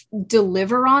kind of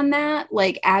deliver on that,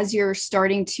 like as you're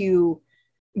starting to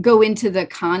go into the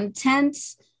content.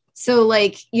 So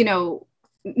like,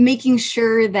 making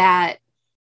sure that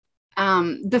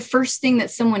the first thing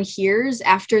that someone hears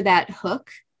after that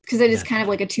hook, because it is kind of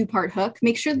like a 2-part hook,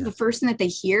 make sure that the first thing that they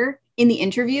hear in the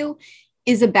interview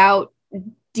is about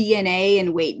DNA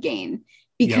and weight gain,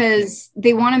 because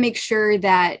they want to make sure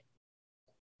that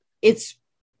it's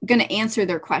going to answer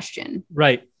their question.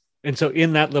 Right. And so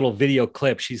in that little video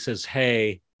clip, she says,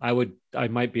 hey, I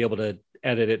might be able to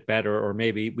edit it better, or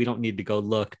maybe we don't need to go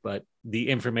look, but the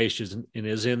information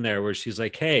is in there where she's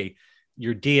like, hey,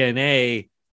 your DNA,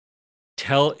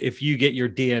 if you get your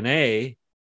DNA,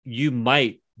 you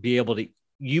might be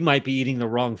eating the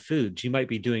wrong foods. You might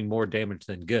be doing more damage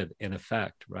than good, in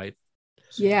effect, right?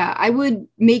 Yeah, I would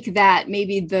make that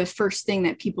maybe the first thing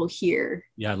that people hear.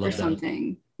 Yeah, I love or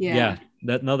something. That. Yeah,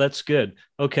 that's good.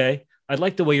 Okay. I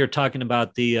like the way you're talking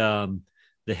about the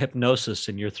the hypnosis,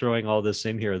 and you're throwing all this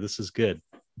in here. This is good.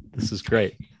 This is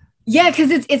great. Yeah, because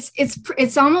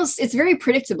it's almost, it's very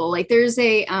predictable. Like there's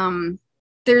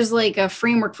like a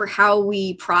framework for how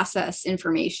we process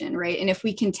information, right? And if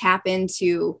we can tap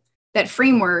into that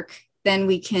framework, then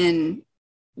we can,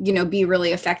 be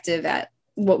really effective at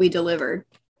what we deliver.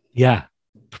 Yeah.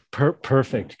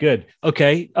 Perfect. Good.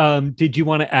 Okay. Did you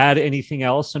want to add anything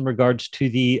else in regards to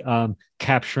the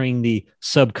capturing the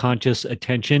subconscious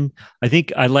attention? I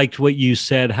think I liked what you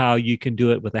said, how you can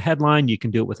do it with a headline, you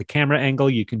can do it with a camera angle,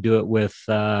 you can do it with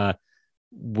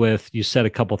you said a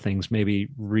couple things, maybe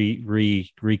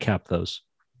recap those.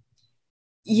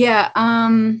 Yeah.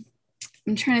 I'm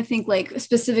trying to think, like,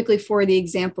 specifically for the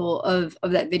example of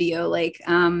that video, like,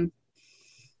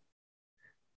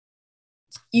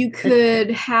 you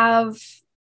could have,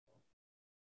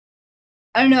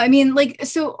 I don't know. I mean, like,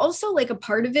 so also like a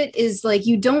part of it is like,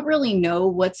 you don't really know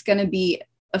what's going to be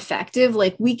effective.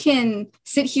 Like we can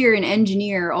sit here and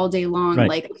engineer all day long. Right.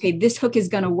 Like, okay, this hook is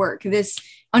going to work. This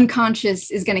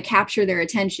unconscious is going to capture their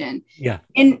attention. Yeah.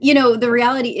 And, the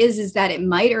reality is that it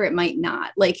might, or it might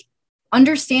not. Like,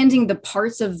 understanding the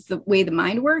parts of the way the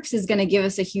mind works is going to give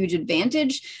us a huge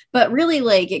advantage, but really,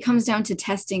 like, it comes down to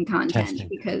testing content.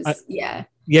 Because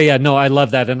no, I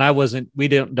love that. And we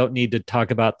don't need to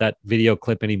talk about that video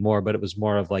clip anymore, but it was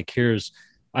more of like, here's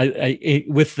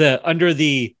with the under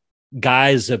the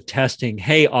guise of testing,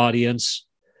 hey audience,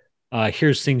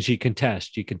 here's things you can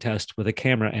test. You can test with a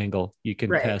camera angle, you can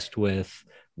test with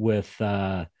what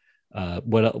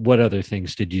other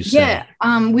things did you say?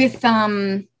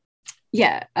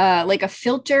 Like a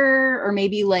filter, or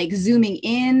maybe like zooming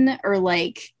in, or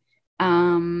like,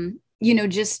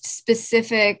 just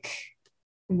specific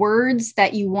words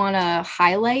that you want to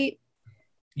highlight.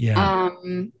 Yeah.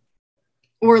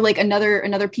 Or like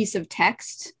another piece of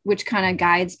text, which kind of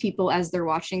guides people as they're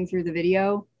watching through the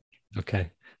video.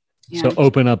 Okay. Yeah. So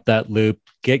open up that loop,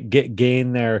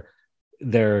 gain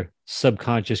their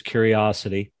subconscious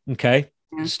curiosity. Okay.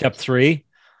 Yeah. Step 3.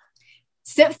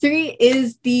 Step 3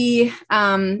 is the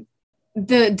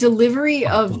delivery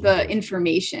of the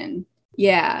information.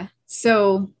 Yeah.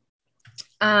 So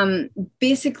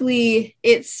basically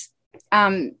it's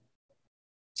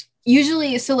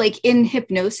usually, so like in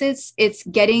hypnosis, it's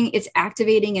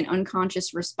activating an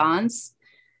unconscious response.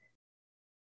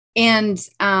 And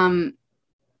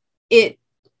it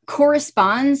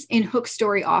corresponds in Hook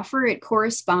Story Offer. It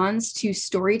corresponds to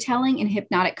storytelling and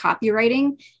hypnotic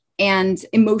copywriting, and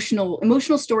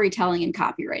emotional storytelling and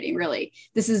copywriting. Really,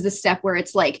 this is the step where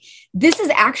it's like, this is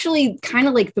actually kind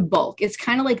of like the bulk. It's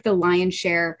kind of like the lion's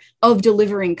share of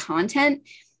delivering content,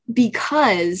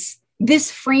 because this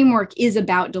framework is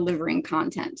about delivering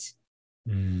content.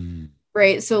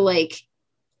 Right. So like,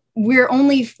 we're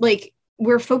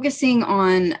focusing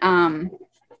on,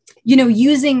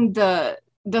 using the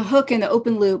hook and the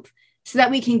open loop so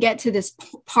that we can get to this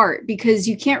part, because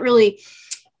you can't really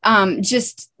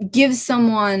just give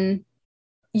someone,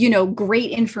 great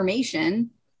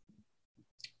information,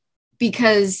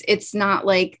 because it's not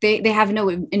like they have no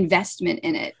investment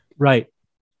in it. Right.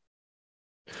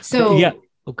 So yeah.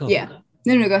 No, go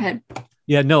ahead.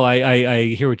 Yeah, no, I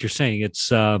hear what you're saying.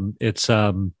 It's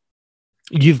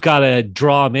you've got to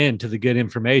draw them into the good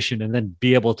information and then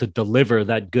be able to deliver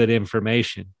that good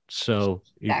information. So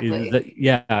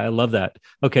exactly. I love that.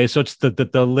 Okay. So it's the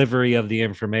delivery of the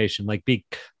information, like be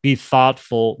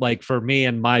thoughtful. Like for me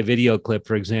and my video clip,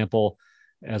 for example,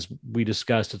 as we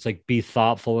discussed, it's like, be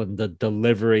thoughtful in the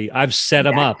delivery. I've set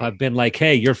them up. I've been like,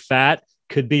 hey, you're fat,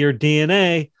 could be your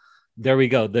DNA. There we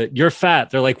go. You're fat.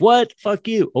 They're like, what? Fuck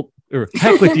you. Oh, or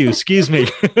heck with you, excuse me.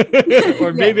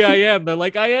 Or maybe I am. They're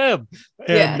like, I am.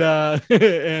 And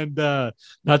not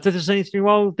that there's anything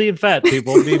wrong with being fat,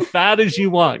 people. Be fat as you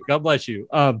want. God bless you.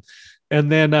 And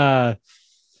then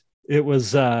it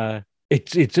was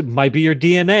it might be your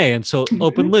DNA. And so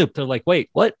open loop. They're like, wait,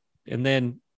 what? And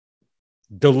then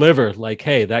deliver, like,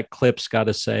 hey, that clip's got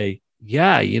to say,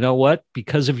 yeah, you know what?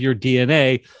 Because of your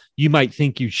DNA, you might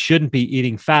think you shouldn't be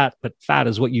eating fat, but fat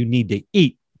is what you need to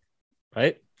eat,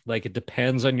 right? Like, it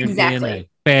depends on your DNA.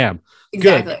 Bam.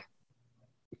 Exactly. Good.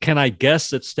 Can I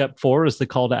guess that step 4 is the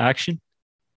call to action?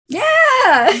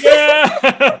 Yeah.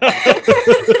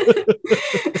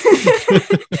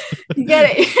 You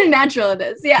get it. You're natural at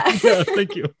this. Yeah. Yeah,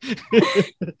 thank you.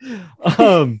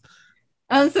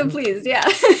 I'm so pleased. Yeah.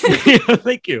 Yeah.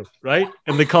 Thank you. Right.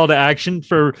 And the call to action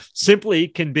for simply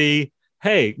can be,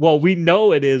 hey, well, we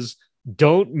know it is,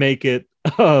 don't make it.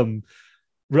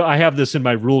 I have this in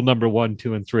my rule number 1,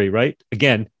 2, and 3, right?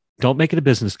 Again, don't make it a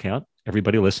business account.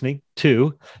 Everybody listening.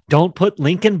 2, don't put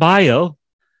link in bio.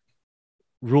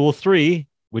 Rule 3,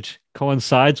 which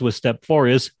coincides with step 4,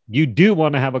 is you do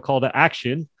want to have a call to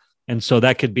action. And so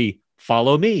that could be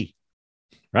follow me,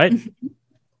 right?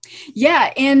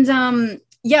 Yeah. And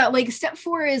yeah, like step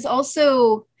 4 is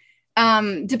also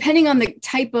depending on the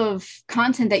type of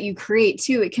content that you create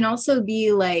too. It can also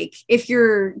be like if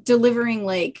you're delivering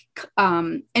like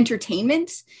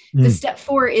entertainment, the step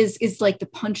 4 is like the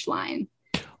punchline.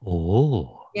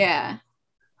 Oh, yeah.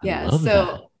 I love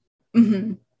so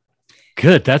that.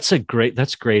 Good. That's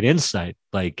great insight.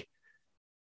 Like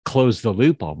close the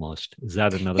loop almost. Is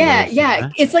that another way?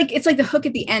 Yeah. It's like the hook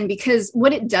at the end, because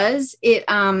what it does, it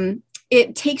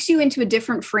takes you into a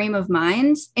different frame of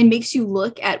mind and makes you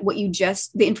look at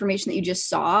the information that you just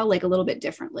saw, like a little bit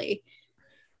differently.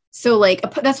 So like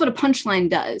that's what a punchline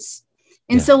does.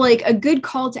 And so like a good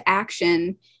call to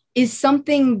action is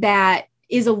something that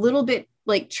is a little bit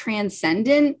like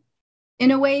transcendent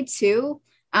in a way too.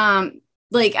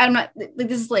 Like I'm not like,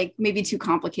 this is like maybe too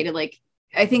complicated. Like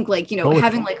I think like,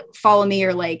 having like follow me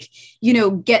or like,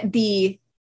 get the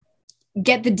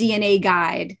DNA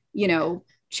guide,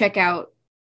 check out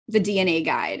the DNA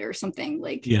guide or something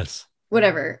like, yes,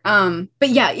 whatever. But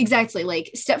yeah, exactly.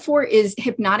 Like step 4 is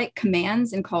hypnotic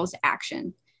commands and calls to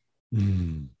action.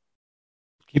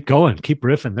 Keep going, keep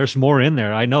riffing. There's more in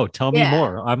there. I know. Tell me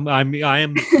more. I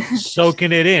am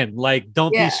soaking it in. Like,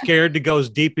 don't be scared to go as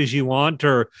deep as you want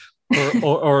or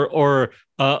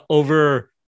over.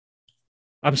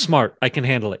 I'm smart. I can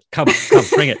handle it. Come,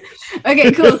 bring it.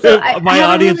 Okay, cool. So my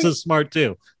audience is smart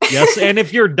too. Yes, and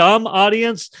if you're dumb,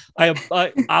 audience,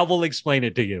 I will explain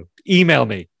it to you. Email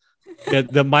me.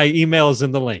 My email is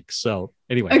in the link. So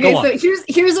anyway, okay. So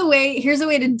here's a way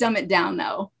to dumb it down,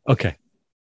 though. Okay.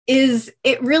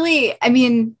 It really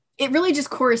just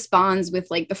corresponds with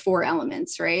like the 4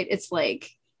 elements, right? It's like,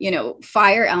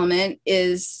 fire element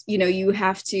is, you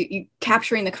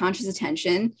capturing the conscious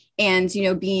attention and,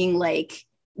 being like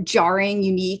jarring,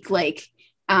 unique, like,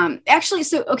 it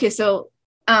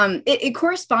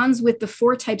corresponds with the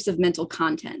 4 types of mental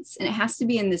contents, and it has to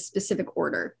be in this specific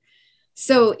order.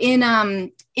 So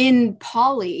in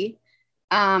Pali,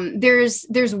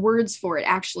 there's words for it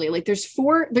actually. Like there's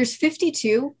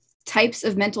 52 types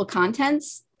of mental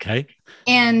contents. Okay.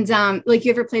 And like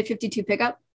you ever played 52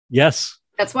 pickup? Yes.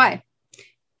 That's why.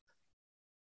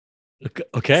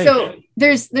 Okay. So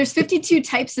there's 52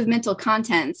 types of mental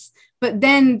contents, but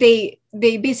then they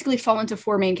basically fall into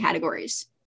 4 main categories.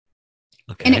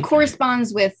 Okay. And it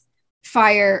corresponds with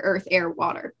fire, earth, air,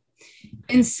 water.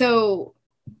 And so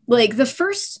like the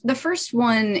first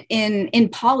one in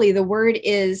Pali, the word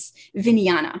is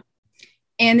vijnana.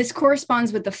 And this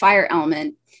corresponds with the fire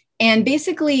element. And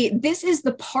basically, this is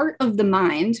the part of the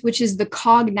mind, which is the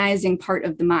cognizing part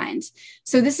of the mind.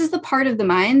 So this is the part of the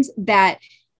mind that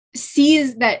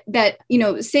sees that,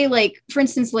 say like, for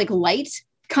instance, like light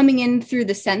coming in through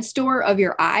the sense door of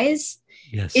your eyes.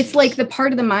 Yes. It's like the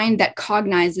part of the mind that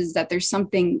cognizes that there's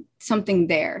something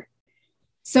there.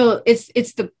 So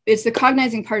it's the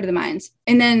cognizing part of the mind.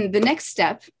 And then the next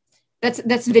step, that's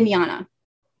vijnana.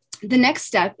 The next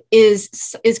step is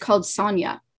called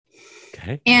sanya.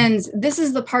 Okay. And this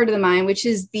is the part of the mind, which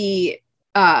is the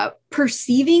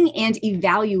perceiving and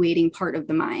evaluating part of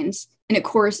the mind. And it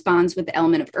corresponds with the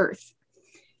element of earth.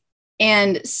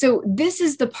 And so this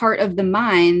is the part of the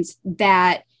mind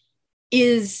that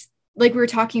is, like we were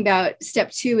talking about, step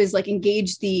 2 is like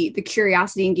engage the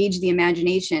curiosity, engage the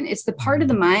imagination. It's the part of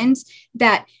the mind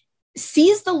that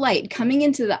sees the light coming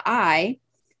into the eye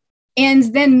and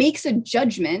then makes a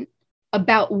judgment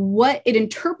about what it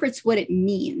interprets, what it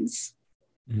means.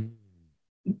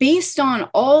 Based on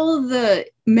all the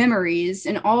memories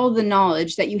and all the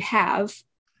knowledge that you have,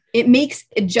 it makes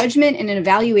a judgment and an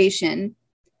evaluation.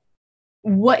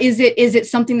 What is it? Is it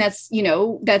something that's,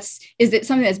 is it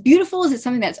something that's beautiful? Is it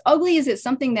something that's ugly? Is it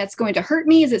something that's going to hurt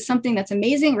me? Is it something that's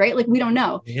amazing? Right? Like we don't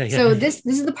know. Yeah. So this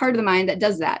is the part of the mind that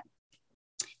does that.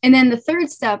 And then the third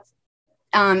step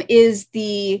is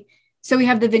so we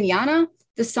have the vijnana,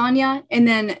 the sanya, and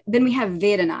then we have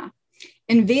vedana.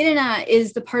 And vedana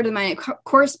is the part of the mind. It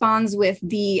corresponds with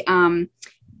the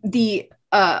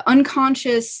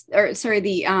unconscious, or sorry,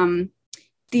 the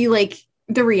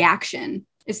reaction.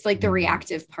 It's like the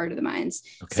reactive part of the mind.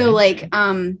 Okay. So like,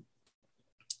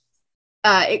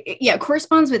 it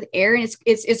corresponds with air, and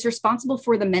it's responsible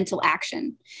for the mental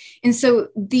action. And so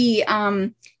this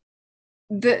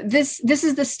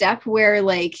is the step where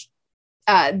like,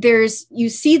 you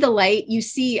see the light, you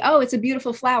see, oh, it's a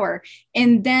beautiful flower.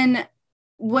 And then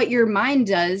what your mind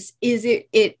does is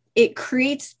it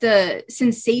creates the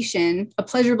sensation, a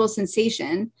pleasurable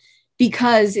sensation,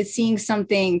 because it's seeing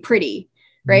something pretty.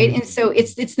 right? And so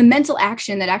it's the mental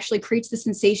action that actually creates the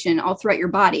sensation all throughout your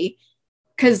body.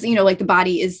 Because, you know, like the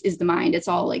body is the mind. It's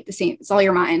all like the same. It's all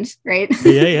your mind, right?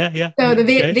 Yeah. So the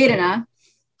Okay. Vedana.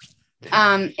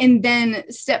 And then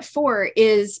step 4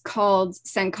 is called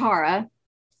Sankara.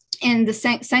 And the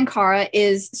Sankara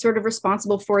is sort of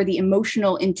responsible for the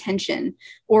emotional intention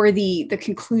or the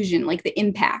conclusion, like the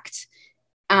impact.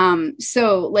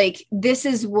 So like, this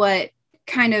is what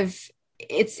kind of,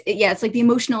 it's like the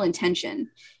emotional intention.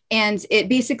 And it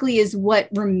basically is what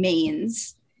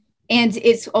remains. And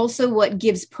it's also what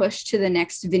gives push to the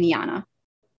next Vijnana.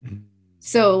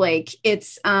 So like,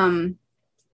 it's, so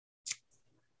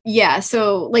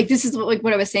like, this is like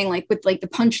what I was saying, like with like the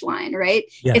punchline, right?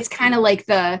 Yeah. It's kind of like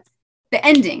the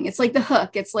ending. It's like the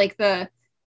hook. It's like the,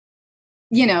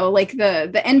 you know, like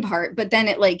the end part, but then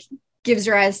it like gives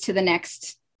rise to the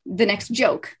next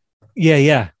joke.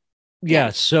 Yeah.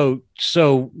 So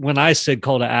when I said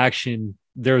call to action,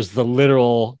 there's the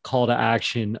literal call to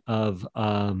action of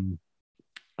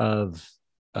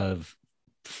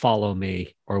follow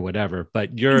me or whatever,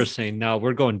 but you're saying, no,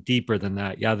 we're going deeper than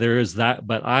that. Yeah, there is that,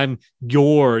 but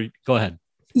go ahead.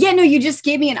 Yeah, no, you just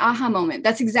gave me an aha moment.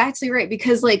 That's exactly right.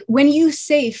 Because like when you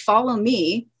say follow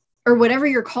me or whatever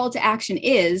your call to action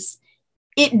is,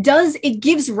 it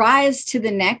gives rise to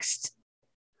the next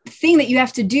thing that you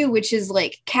have to do, which is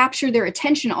like capture their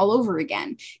attention all over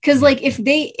again. Because like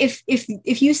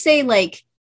if you say like,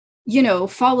 you know,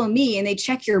 follow me and they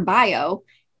check your bio,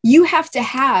 you have to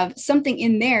have something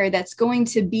in there that's going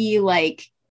to be like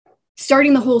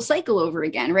starting the whole cycle over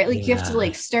again, right? Like you have to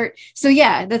like start. So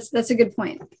yeah, that's a good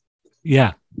point.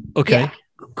 Yeah. Okay. Yeah.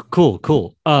 Cool.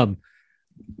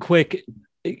 Quick.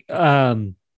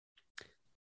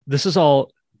 This is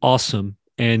all awesome.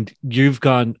 And you've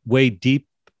gone way deep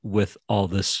with all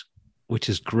this, which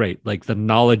is great. Like the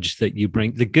knowledge that you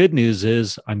bring. The good news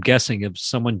is, I'm guessing if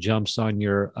someone jumps on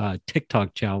your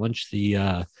TikTok challenge,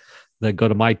 the go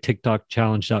to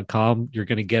mytiktokchallenge.com, you're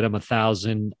going to get them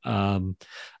 1,000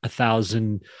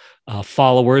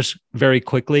 followers very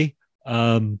quickly.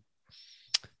 How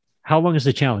long is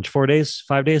the challenge? 4 days,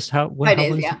 5 days? 5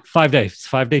 days, yeah. 5 days,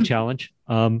 5-day challenge.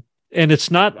 And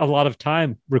it's not a lot of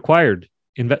time required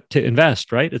to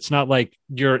invest, right? It's not like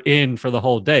you're in for the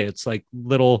whole day. It's like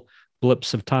little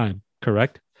blips of time,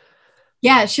 correct?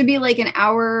 Yeah, it should be like an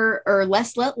hour or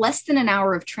less than an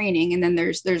hour of training. And then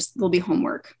there'll be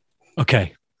homework.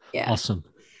 Okay. Yeah. Awesome.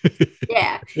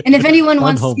 Yeah. And if anyone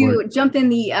wants to jump in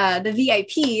the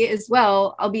VIP as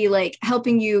well, I'll be like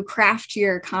helping you craft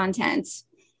your content.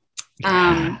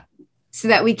 So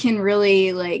that we can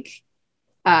really like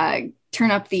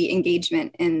turn up the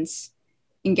engagement and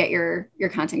get your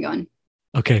content going.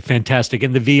 Okay, fantastic.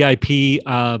 And the VIP,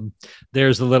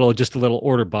 there's just a little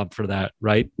order bump for that,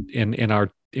 right? In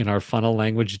our funnel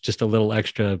language, just a little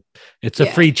extra. It's a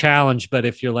free challenge, but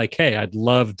if you're like, hey, I'd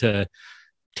love to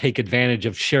take advantage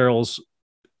of Cheryl's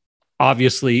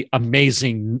obviously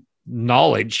amazing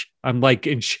knowledge. I'm like,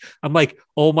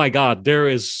 oh my God, there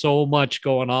is so much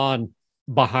going on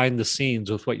behind the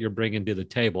scenes with what you're bringing to the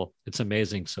table. It's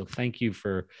amazing. So thank you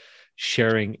for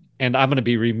sharing. And I'm going to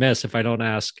be remiss if I don't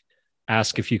ask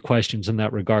a few questions in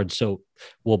that regard. So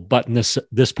we'll button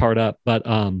this part up, but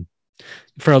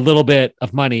for a little bit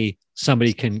of money,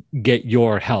 somebody can get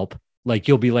your help. Like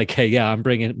you'll be like, hey, yeah, I'm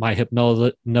bringing my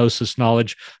hypnosis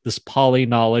knowledge, this poly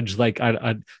knowledge. Like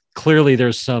I clearly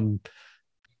there's some.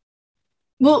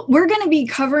 Well, we're going to be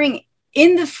covering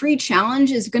in the free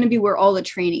challenge is going to be where all the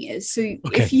training is. So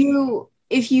if you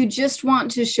just want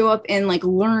to show up and like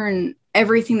learn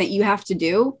everything that you have to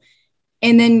do,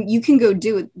 and then you can go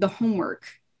do the homework.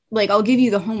 Like I'll give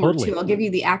you the homework too. I'll give you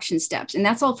the action steps, and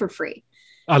that's all for free.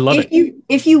 I love it.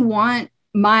 If you want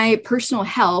my personal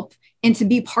help and to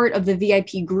be part of the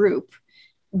VIP group,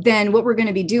 then what we're going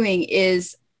to be doing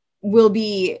is we'll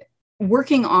be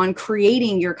working on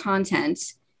creating your content.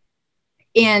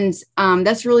 And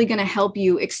that's really going to help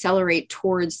you accelerate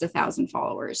towards the 1,000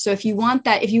 followers. So if you want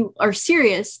that, if you are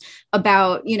serious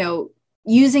about, you know,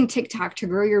 using TikTok to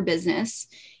grow your business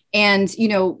and, you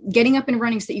know, getting up and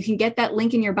running so that you can get that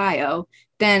link in your bio,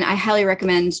 then I highly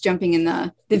recommend jumping in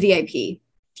the VIP.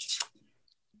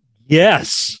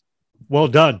 Yes. Well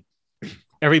done.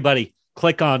 Everybody,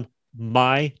 click on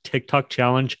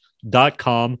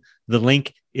mytiktokchallenge.com. The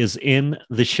link is in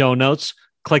the show notes.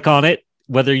 Click on it,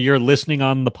 whether you're listening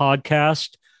on the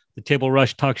podcast, the Table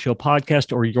Rush Talk Show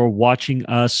podcast, or you're watching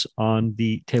us on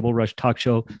the Table Rush Talk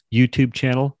Show YouTube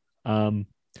channel.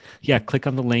 Click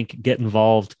on the link, get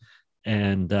involved,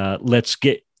 and let's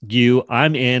get you.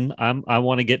 I'm in. I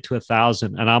want to get to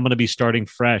 1,000, and I'm going to be starting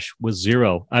fresh with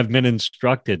 0. I've been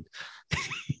instructed.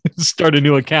 start a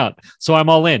new account. So I'm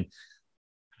all in.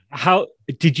 How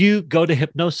did you go to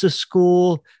hypnosis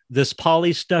school? This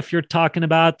poly stuff you're talking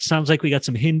about sounds like we got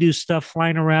some Hindu stuff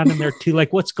flying around in there too.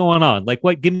 Like, what's going on? Like,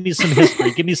 what? Give me some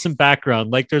history. Give me some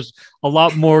background. Like, there's a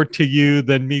lot more to you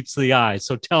than meets the eye.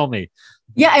 So tell me.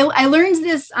 Yeah, I learned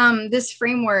this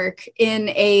framework in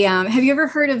a. Have you ever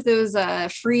heard of those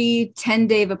free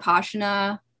 10-day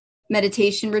Vipassana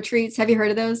meditation retreats? Have you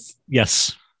heard of those?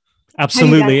 Yes,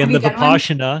 absolutely. Have And the you done one?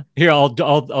 Vipassana. Here,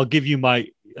 I'll give you my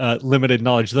limited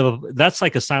knowledge. That's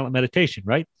like a silent meditation,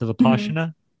 right? The Vipassana.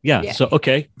 Mhm. Yeah. Yeah. So,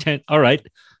 okay. 10. All right.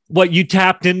 What, you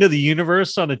tapped into the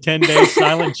universe on a 10-day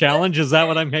silent challenge? Is that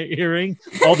what I'm hearing?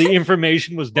 All the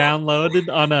information was downloaded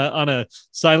on a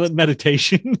silent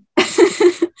meditation.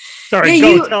 Sorry,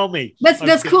 Yeah, tell me.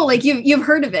 That's cool. Like you've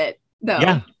heard of it though.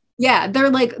 Yeah. Yeah, they're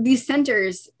like these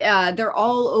centers. They're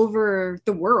all over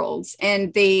the world,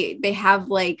 and they have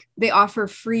like they offer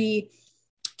free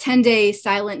 10-day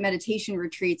silent meditation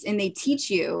retreats, and they teach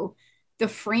you the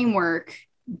framework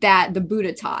that the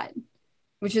Buddha taught,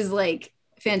 which is like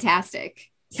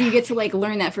fantastic. So you get to like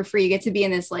learn that for free. You get to be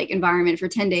in this like environment for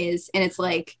 10 days, and it's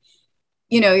like,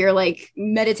 you're like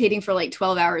meditating for like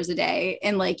 12 hours a day,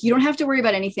 and like you don't have to worry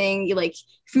about anything. You like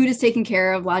food is taken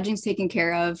care of, lodging's taken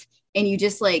care of, and you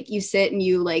just like you sit and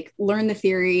you like learn the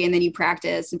theory, and then you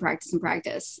practice and practice and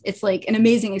practice. It's like an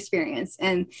amazing experience.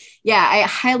 And yeah, I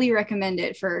highly recommend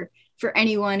it for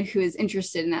anyone who is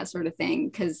interested in that sort of thing,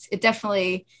 because it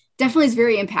definitely is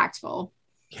very impactful.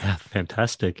 Yeah,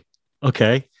 fantastic.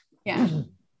 Okay. Yeah.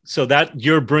 So that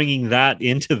you're bringing that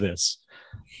into this.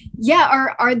 Yeah,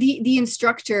 are the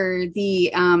instructor,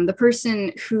 the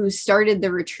person who started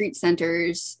the retreat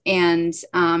centers and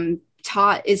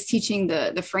is teaching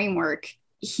the framework.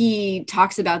 He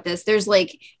talks about this. There's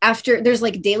like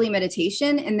daily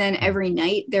meditation, and then every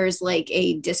night there's like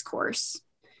a discourse.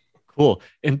 Cool.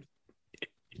 And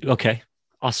okay,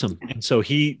 awesome. And so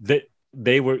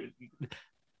they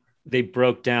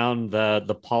broke down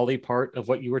the poly part of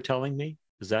what you were telling me.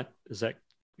 Is that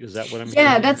what I'm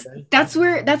hearing? That's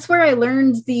where I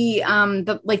learned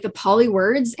the poly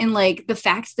words, and like the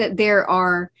facts that there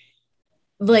are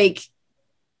like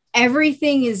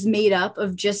everything is made up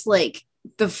of just like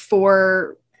the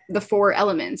four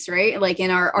elements, right? Like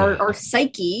in our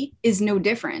psyche is no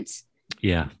different.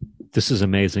 Yeah, this is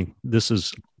amazing. This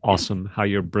is awesome how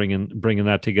you're bringing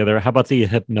that together. How about the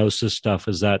hypnosis stuff?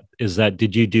 Is that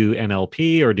did you do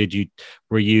NLP, or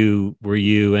were you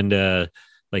into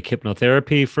like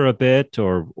hypnotherapy for a bit,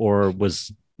 or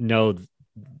was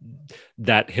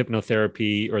that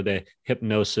hypnotherapy or the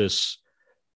hypnosis?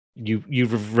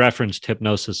 You've referenced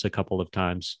hypnosis a couple of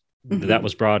times. Mm-hmm. That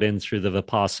was brought in through the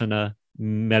Vipassana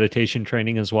meditation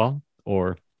training as well,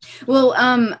 or? Well,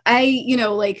 I'm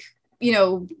like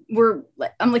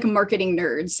a marketing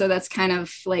nerd. So that's kind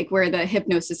of like where the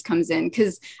hypnosis comes in.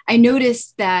 Cause I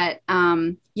noticed that,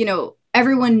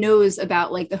 everyone knows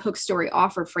about like the Hook Story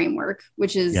Offer framework,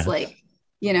 which is like,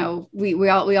 we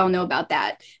all know about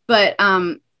that. But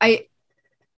I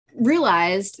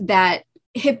realized that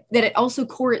it also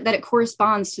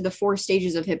corresponds to the 4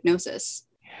 stages of hypnosis.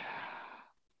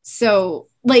 So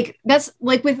like that's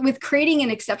like with creating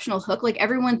an exceptional hook, like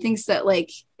everyone thinks that like,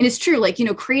 and it's true, like,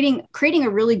 creating a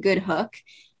really good hook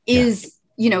is,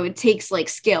 it takes like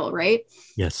skill, right?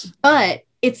 Yes. But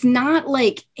it's not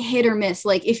like hit or miss.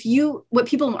 Like what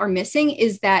people are missing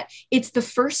is that it's the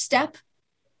first step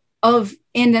and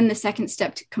then the second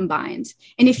step combined.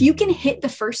 And if you can hit the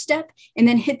first step and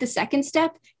then hit the second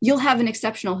step, you'll have an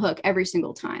exceptional hook every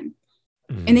single time.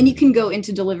 And then you can go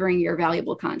into delivering your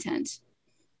valuable content.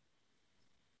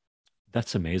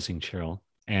 That's amazing, Cheryl.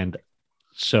 And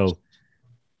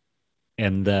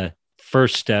the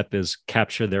first step is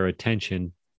capture their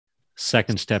attention.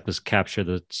 Second step is capture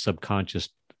the subconscious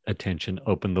attention,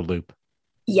 open the loop.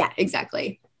 Yeah,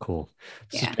 exactly. Cool.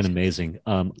 This has been amazing.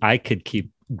 I could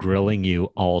keep grilling you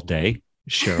all day,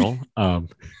 Cheryl.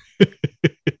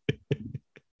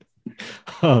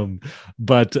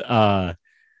 But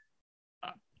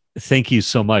thank you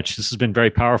so much. This has been very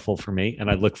powerful for me,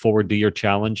 and I look forward to your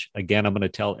challenge. Again, I'm going to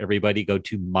tell everybody, go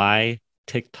to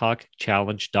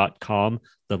mytiktokchallenge.com.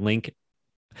 The link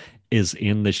is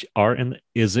in the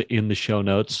show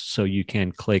notes, so you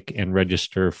can click and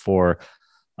register for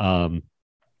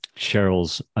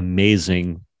Cheryl's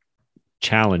amazing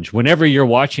challenge whenever you're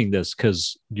watching this,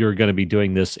 because you're going to be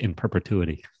doing this in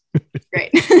perpetuity.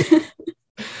 Great.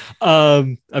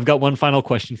 I've got one final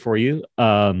question for you.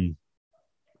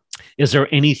 Is there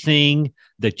anything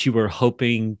that you were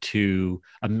hoping to,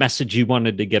 a message you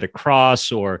wanted to get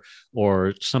across, or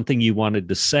something you wanted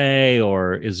to say,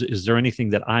 or is there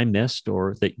anything that I missed,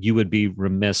 or that you would be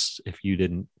remiss if you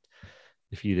didn't?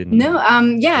 No,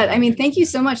 yeah. I mean, thank you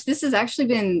so much. This has actually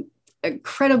been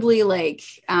incredibly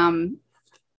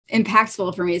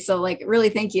impactful for me. So really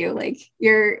thank you.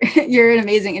 You're an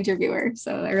amazing interviewer.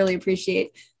 So I really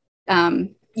appreciate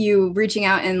you reaching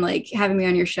out and having me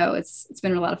on your show. It's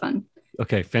been a lot of fun.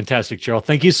 Okay, fantastic, Cheryl.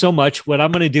 Thank you so much. What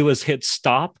I'm going to do is hit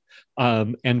stop,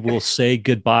 and we'll say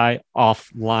goodbye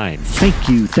offline.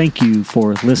 Thank you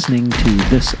for listening to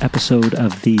this episode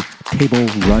of the Table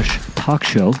Rush Talk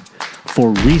Show.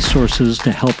 For resources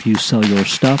to help you sell your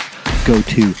stuff, go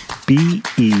to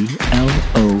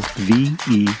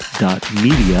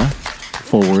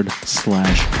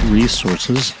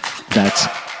belove.media/resources. That's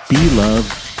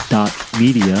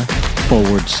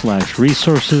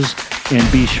belove.media/resources. And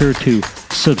be sure to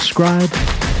subscribe,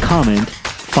 comment,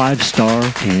 5-star,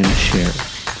 and share.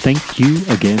 Thank you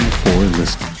again for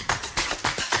listening.